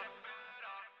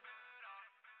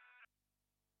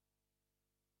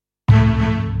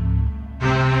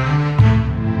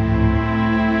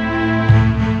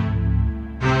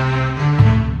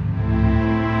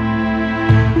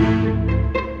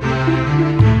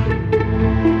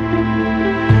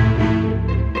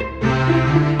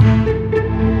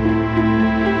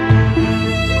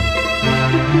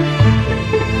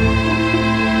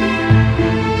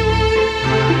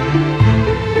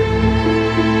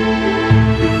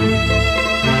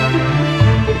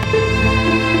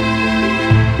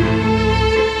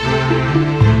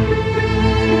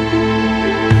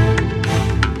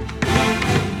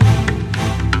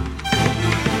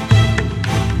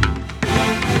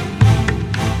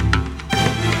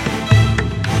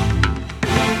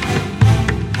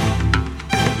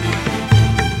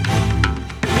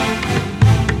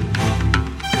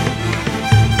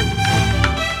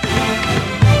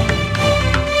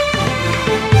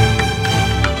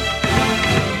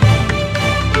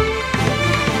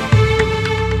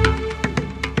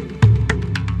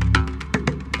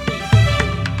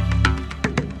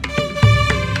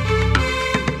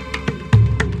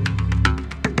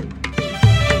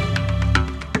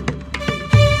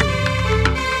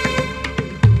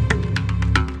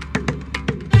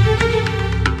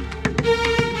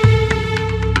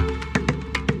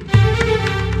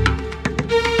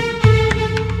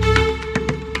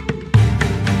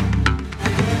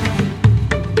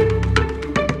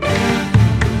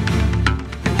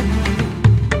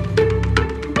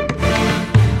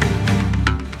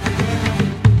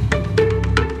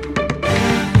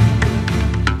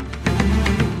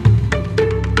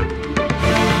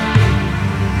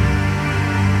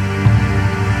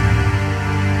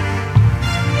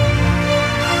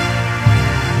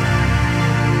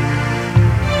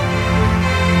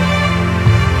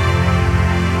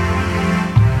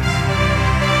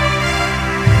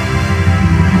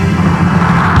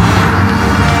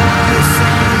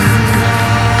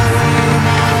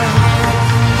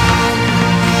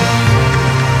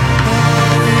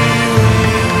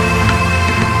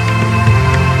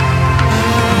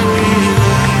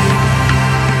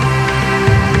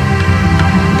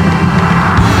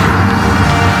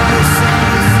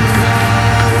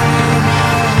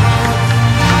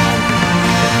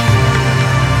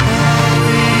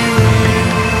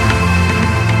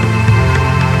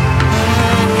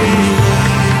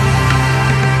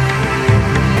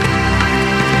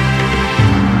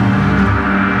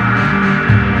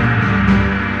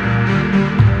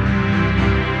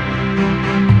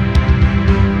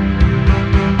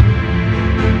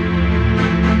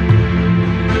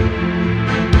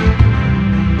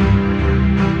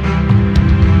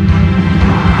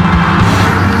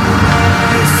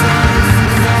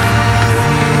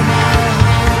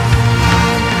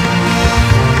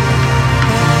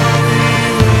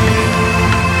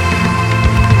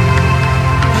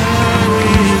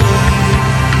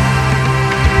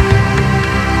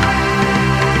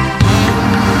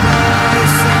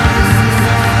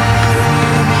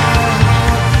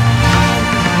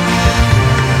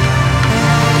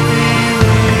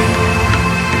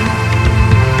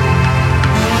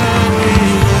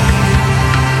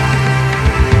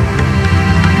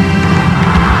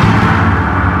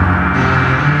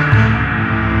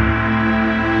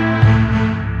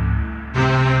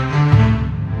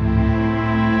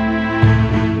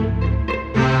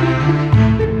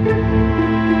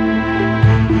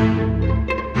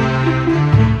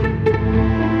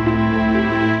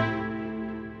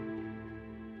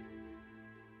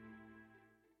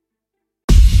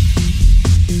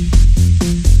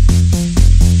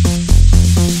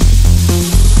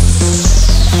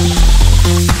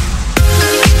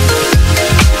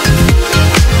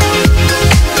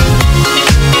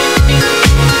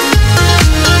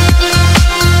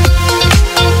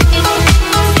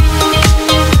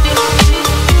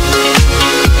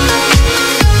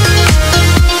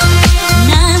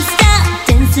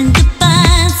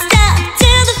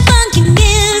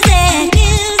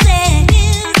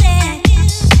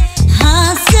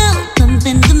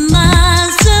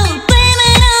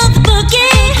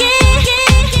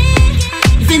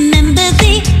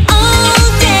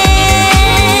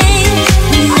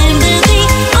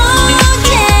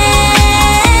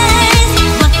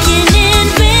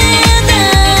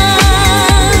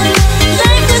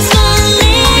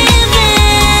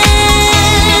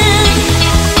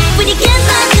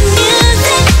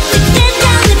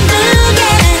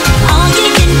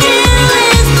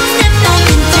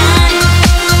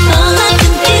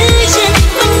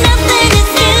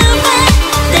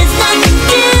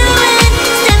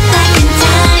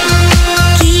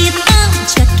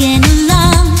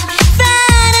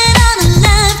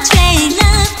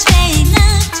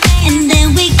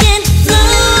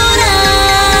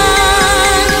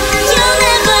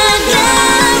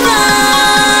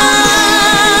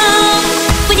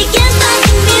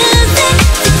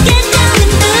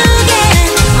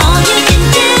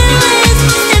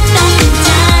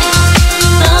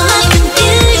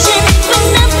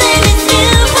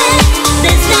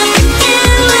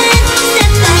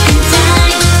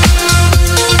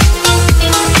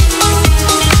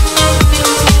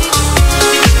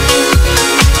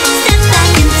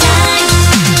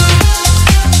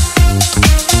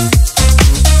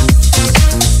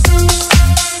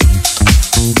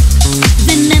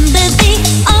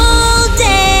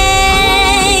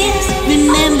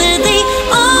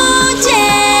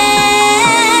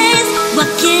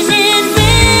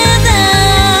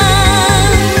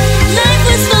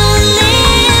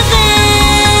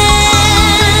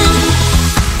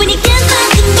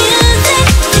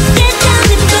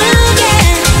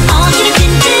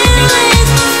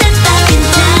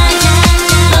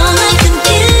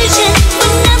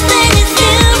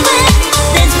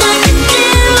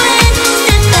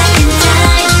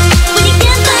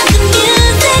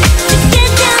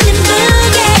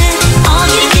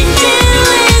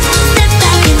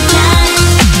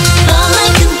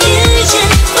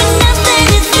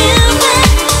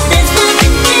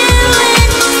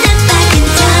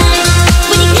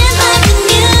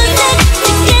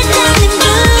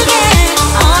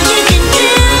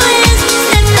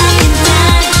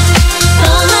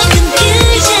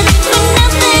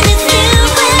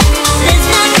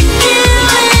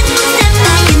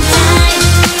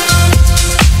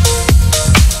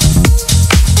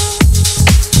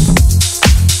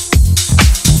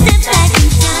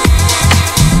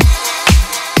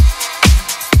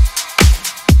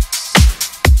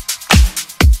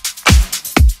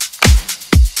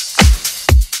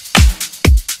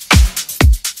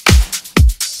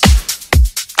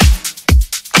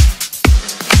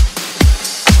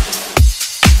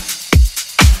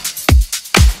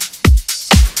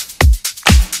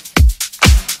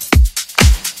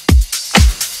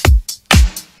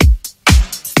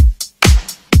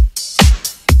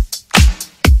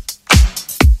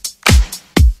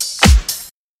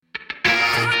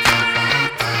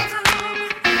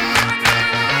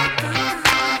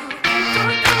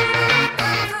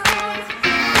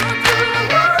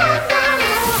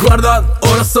 Guarda,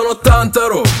 ora sono tanta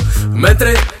roba,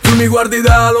 mentre tu mi guardi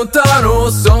da lontano.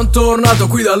 Sono tornato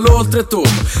qui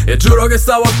dall'oltretomba e giuro che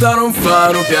stavolta non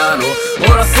farò piano.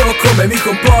 Ora so come mi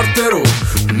comporterò,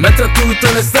 mentre tu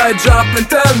te ne stai già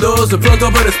pentendo. Sei pronto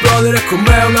per esplodere con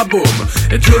me una bomba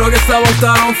e giuro che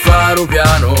stavolta non farò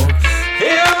piano.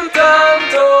 Io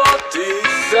intanto ti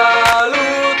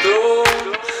saluto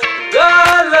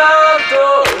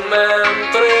dall'alto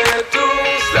mentre tu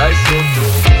stai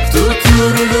sotto.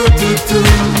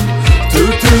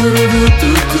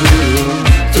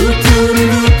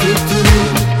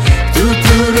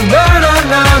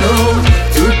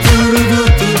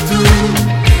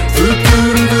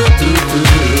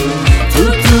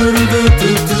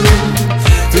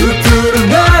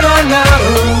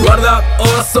 Guarda,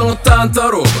 ora sono tanta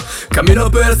roba, cammino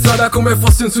per strada come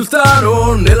fossi un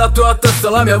sultano. Nella tua testa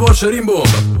la mia voce rimbomba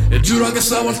e giuro che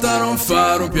stavolta non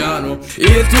farò piano.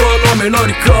 Il tuo nome lo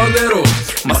ricorderò,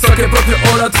 ma so che proprio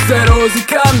ora ti stai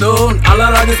rosicando. Alla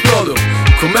radio esplodo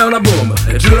come una bomba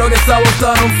e giuro che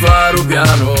stavolta non farò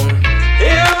piano.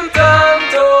 Io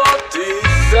intanto ti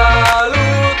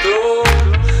saluto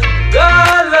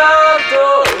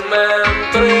dall'alto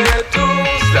mentre tu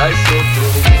stai sotto.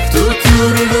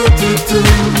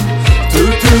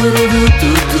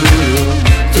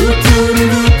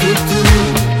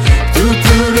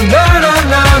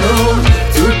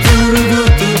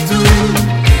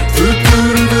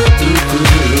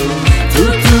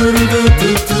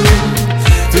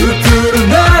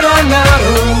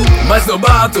 Mai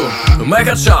snobbato, non mai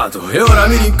cacciato e ora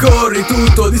mi rincorri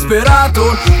tutto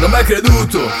disperato. Non mai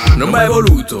creduto, non mai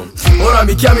voluto, ora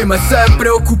mi chiami ma è sempre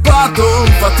occupato.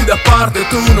 Fatti da parte,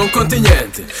 tu non conti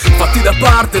niente. Fatti da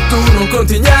parte, tu non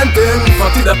conti niente.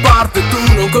 Fatti da parte, tu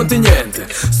non conti niente.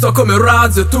 Sto come un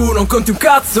razzo e tu non conti un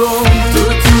cazzo.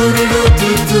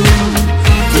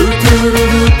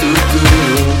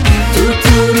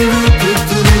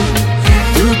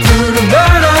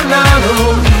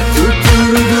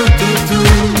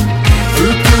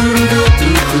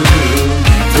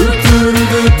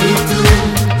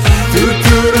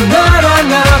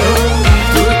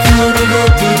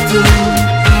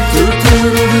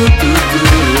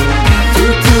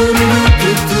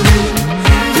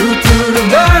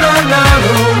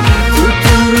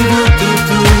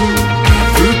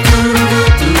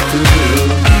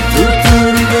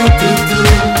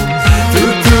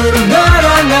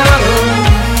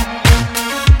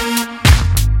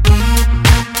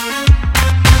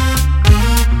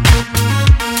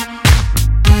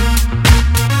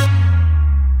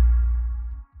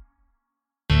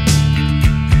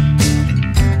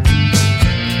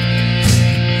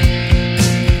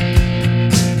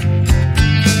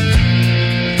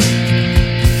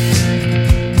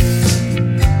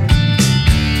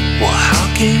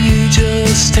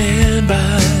 Stand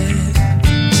by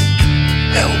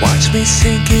and watch me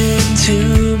sink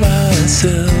into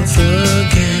myself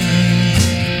again.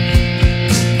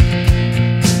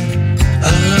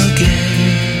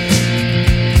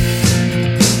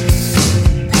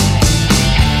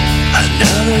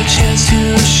 Another chance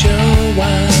to show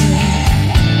why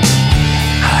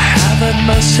I haven't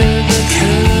mustered the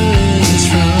courage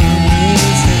from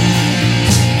within.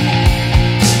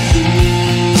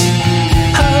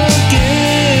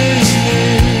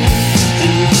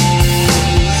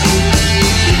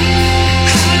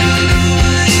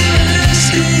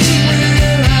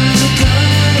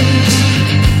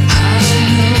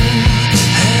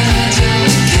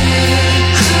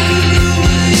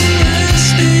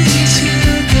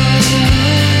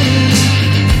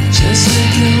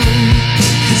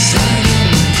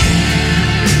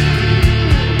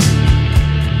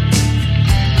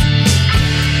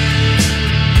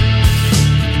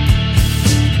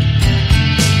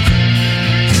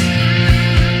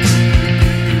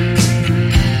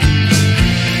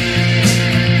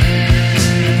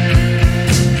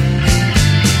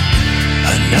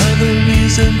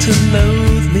 To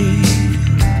loathe me,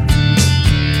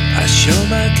 I show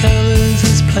my colors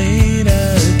as plain, I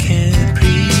can't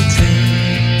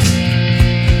pretend.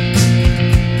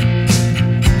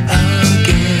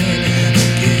 Again and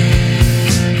again.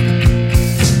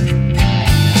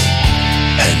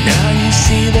 And now you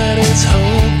see that it's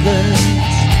hopeless.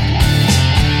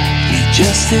 You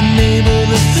just enable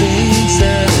the things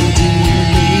that do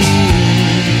me.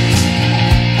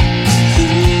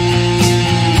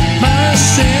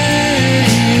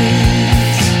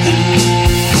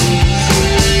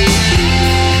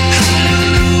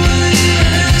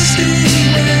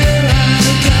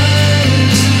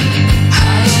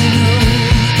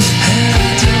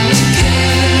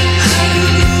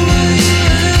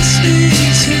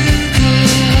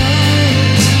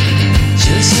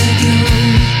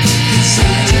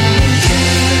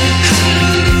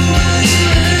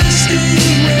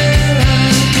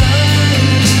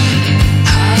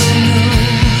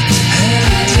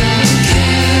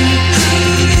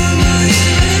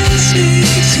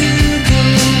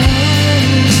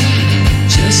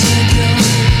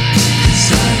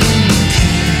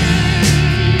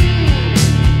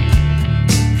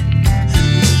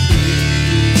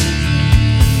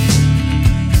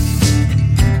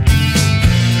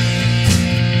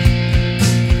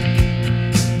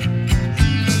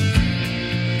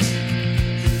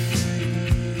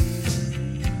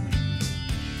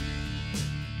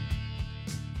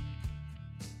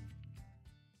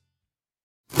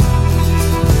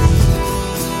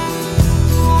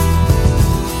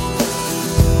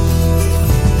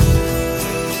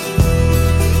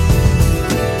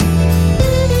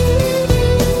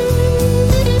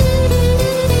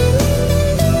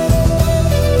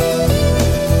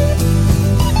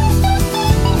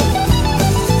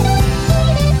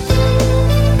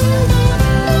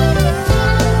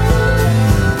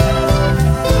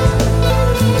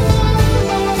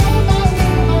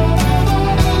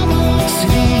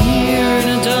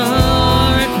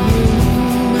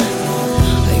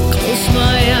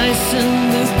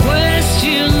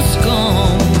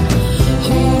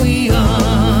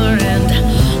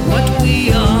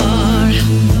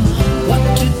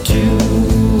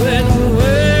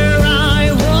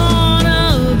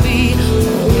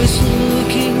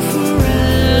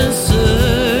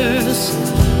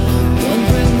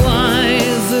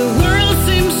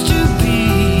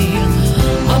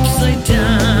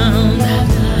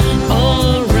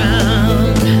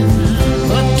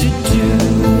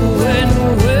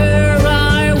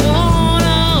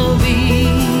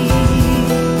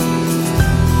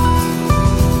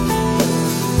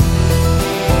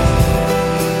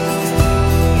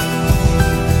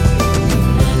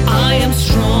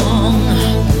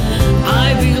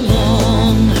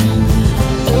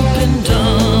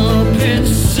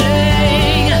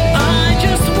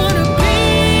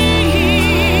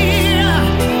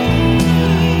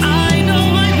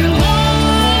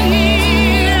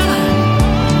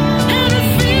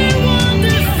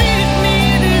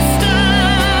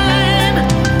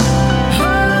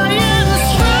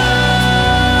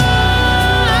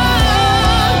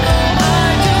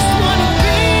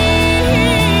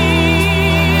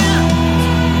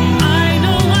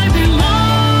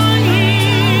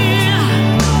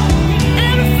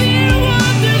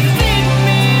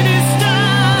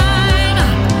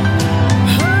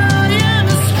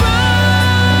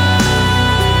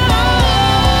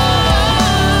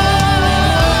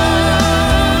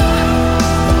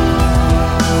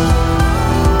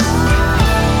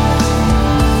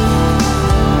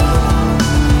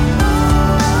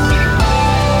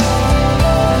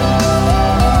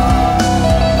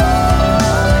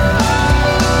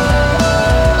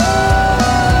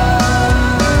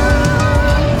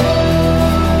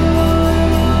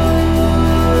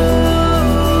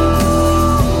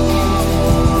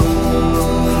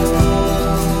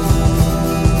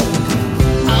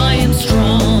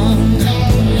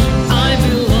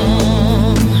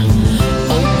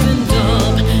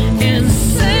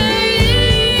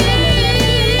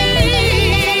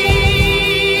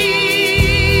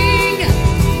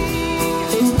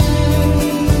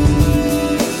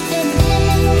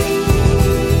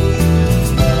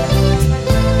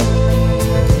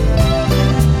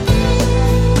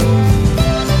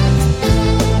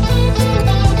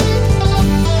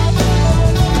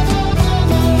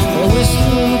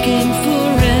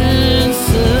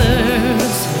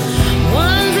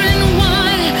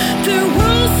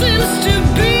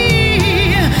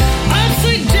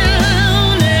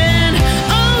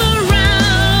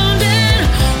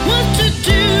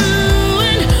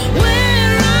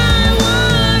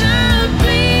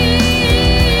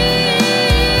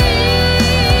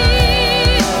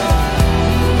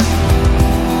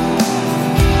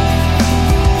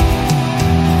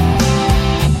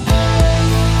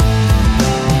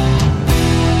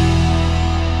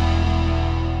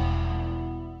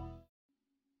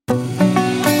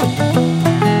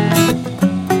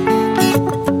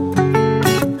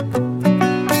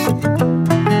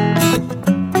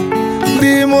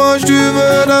 tu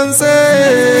veux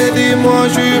danser, dis-moi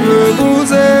tu veux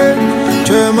bouger.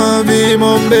 Tu es ma vie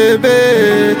mon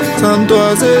bébé, sans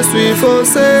toi je suis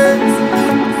faussé.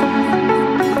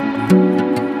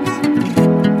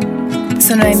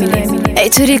 Sono Emily e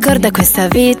tu ricorda questa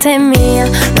vita è mia.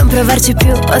 Non provarci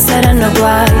più o saranno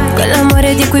guai.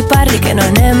 Quell'amore di cui parli che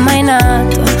non è mai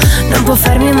nato non può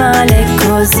farmi male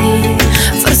così.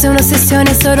 Forse è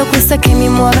un'ossessione solo questa che mi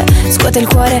muove, scuote il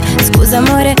cuore, scusa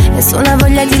amore. Nessuna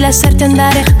voglia di lasciarti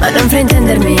andare, ma non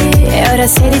fraintendermi. E ora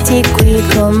siediti qui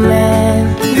con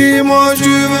me. Dis-moi tu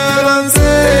veux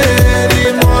danser,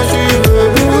 dis-moi tu veux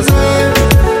bouger.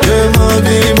 Tu es ma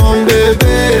vie mon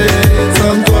bébé,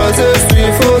 sans toi je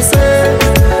suis faussé.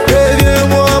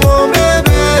 Reviens-moi mon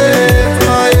bébé,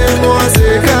 croyez-moi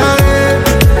c'est carré.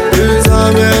 Plus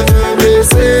jamais te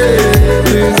blesser,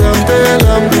 plus jamais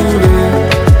l'embouler.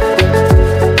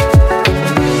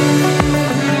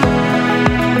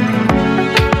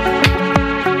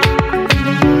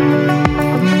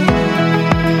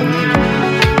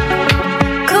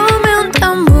 Come un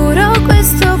tamburo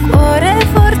questo cuore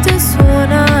forte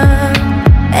suona,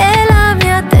 è la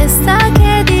mia testa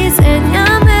che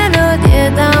disegna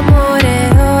melodie d'amore.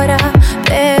 Ora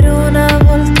per una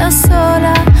volta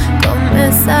sola con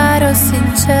me sarò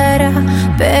sincera.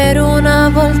 Per una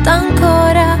volta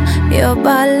ancora io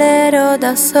ballerò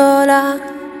da sola.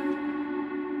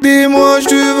 Dis-moi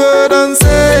tu veux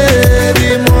danser,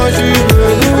 dis-moi tu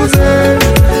veux bouger.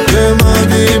 Tu es ma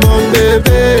vie mon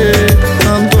bébé,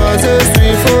 sans toi je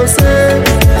suis faussé.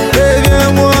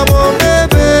 Reviens-moi mon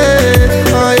bébé,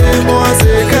 croyez-moi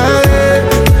c'est carré.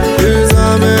 Plus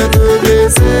jamais te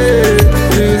blesser,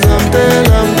 plus jamais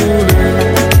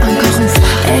l'embouler. Ancora un po'.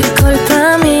 È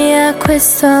colpa mia,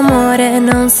 questo amore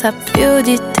non sa più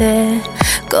di te.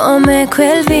 Come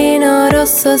quel vino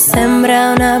rosso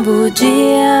sembra una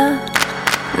bugia.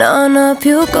 Non ho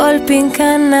più colpi in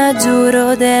canna,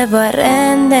 giuro devo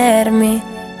arrendermi.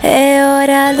 E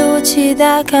ora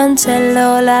lucida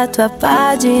cancello la tua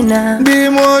pagina.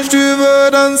 Dis-moi tu veux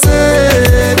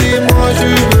danser, dis-moi tu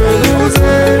veux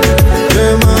bouger. Tu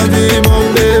es ma vie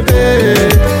mon bébé,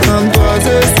 sans toi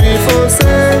je suis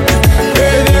faussé.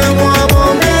 Reviens-moi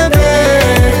mon bébé,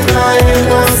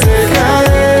 croyez-moi c'est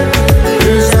carré.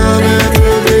 Plus jamais te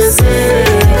blesser,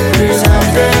 plus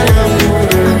jamais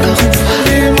l'embouler.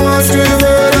 Dis-moi tu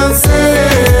veux danser,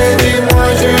 dis-moi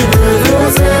tu veux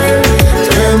bouger.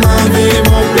 Tu es ma vie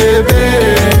mon bébé,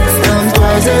 sans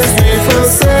toi je suis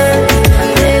faussé.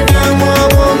 Reviens-moi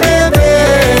mon bébé,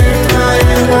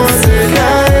 croyez-moi c'est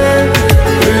carré.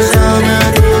 Plus jamais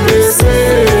te blesser,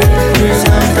 plus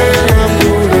jamais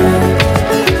l'embouler.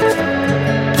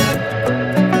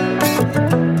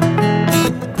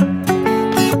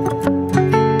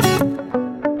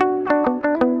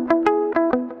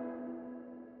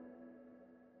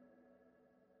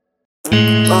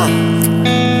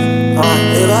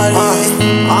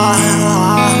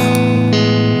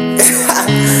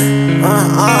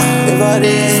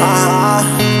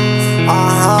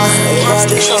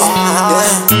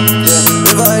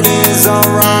 Everybody's on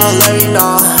wrong, let me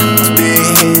know. Just be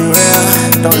real.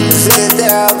 Don't just sit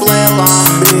there and play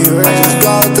along. Be real. I just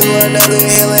go through another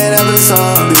healing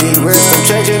episode. Be real. I'm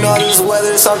changing all this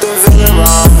weather, something feeling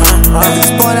wrong. At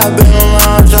this point I've been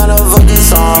around trying to fucking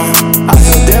song. I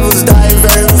feel devils dying,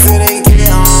 very finna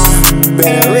get on.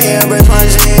 Better reimburse my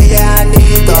shit, yeah I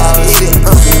need those.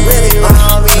 You really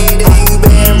around me, then you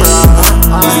been wrong.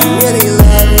 If you really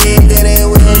love me, then it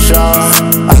will show.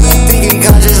 I've been thinking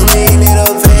consciously, need a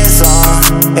face on.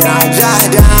 And I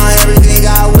jot down everything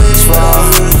I wish for.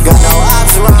 Got no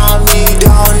ops around me,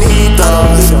 don't need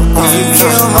those. If you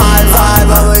kill my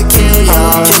vibe, I'ma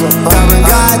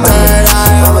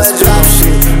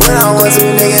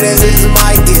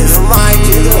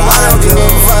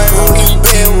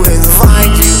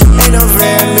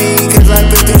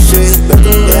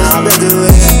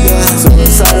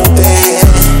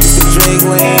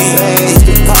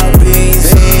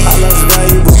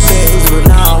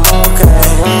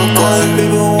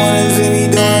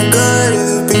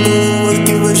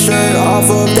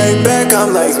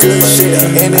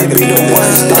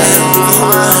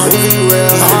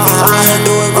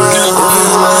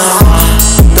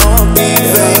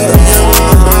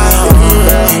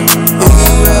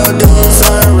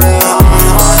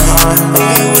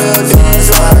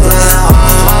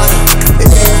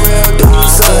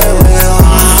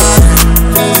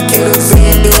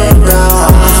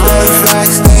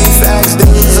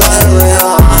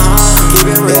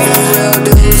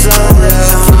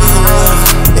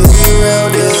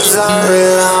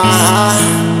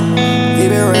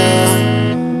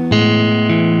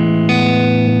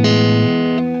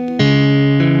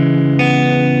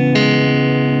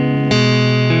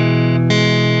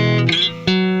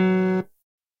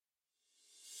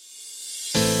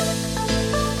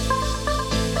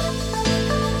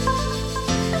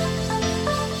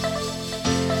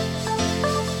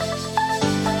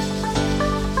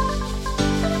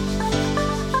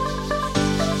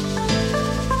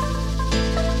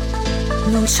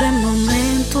Non c'è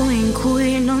momento in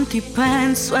cui non ti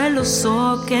penso e lo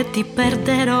so che ti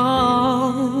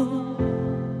perderò.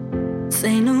 Se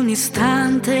in un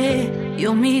istante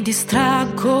io mi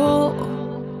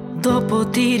distraggo, dopo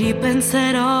ti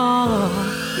ripenserò.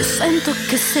 Io sento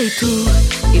che sei tu,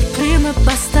 il primo e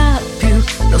basta più.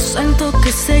 Lo sento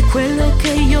che sei quello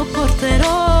che io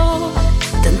porterò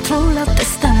dentro la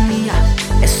testa mia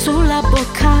e sulla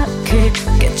bocca che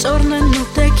giorno e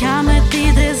notte chiama e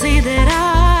ti desidera.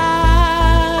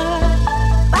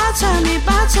 Baciami,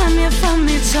 baciami e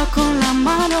fammi già con la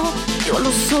mano. Io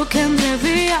lo so che andrai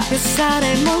via e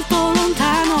sarei molto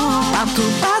lontano, ma tu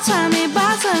baciami,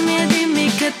 baciami e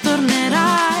dimmi che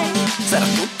tornerai. Sarà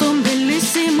tutto un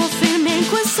bellissimo film in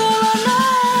cui solo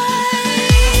noi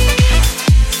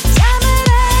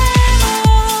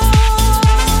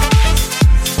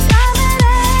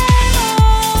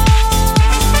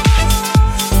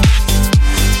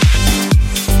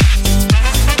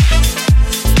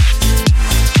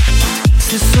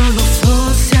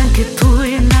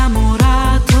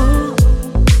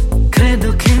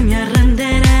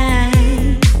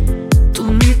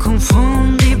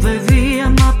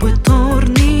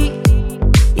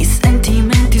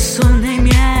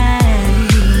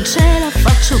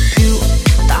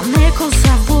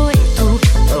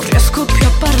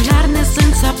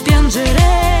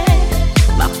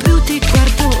ma più ti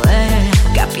guardo e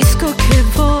capisco che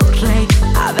vorrei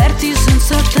averti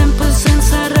senza tempo e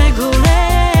senza regole.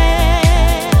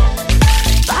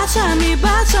 Baciami,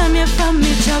 baciami e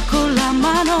fammi già con la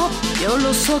mano. Io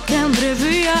lo so che andrai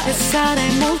via e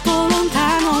sarei molto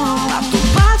lontano, ma tu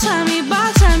baciami,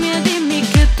 baciami e dimmi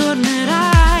che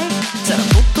tornerai. Sarà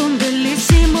tutto un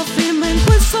bellissimo film in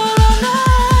cui solo noi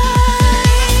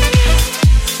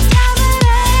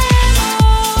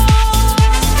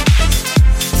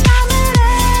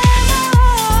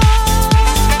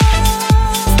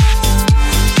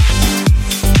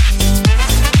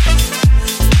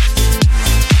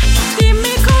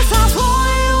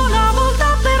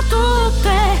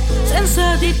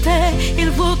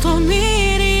il vuoto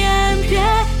mi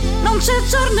riempie. Non c'è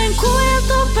giorno in cui il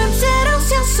tuo pensiero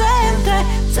sia assente.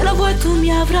 Se lo vuoi tu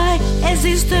mi avrai,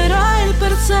 esisterai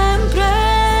per sempre.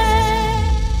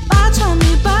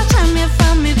 Baciami, baciami e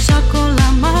fammi già con la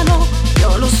mano.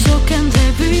 Io lo so che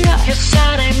andrai via e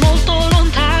sarei molto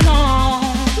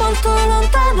lontano, molto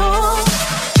lontano.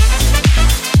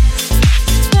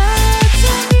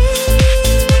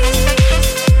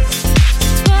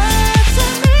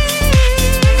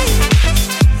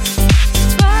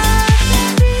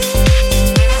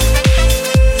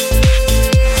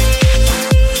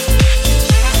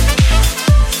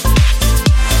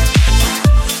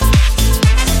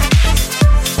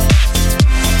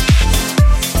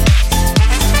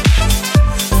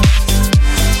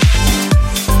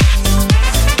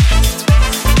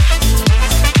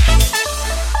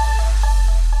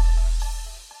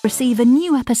 Receive a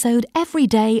new episode every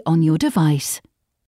day on your device.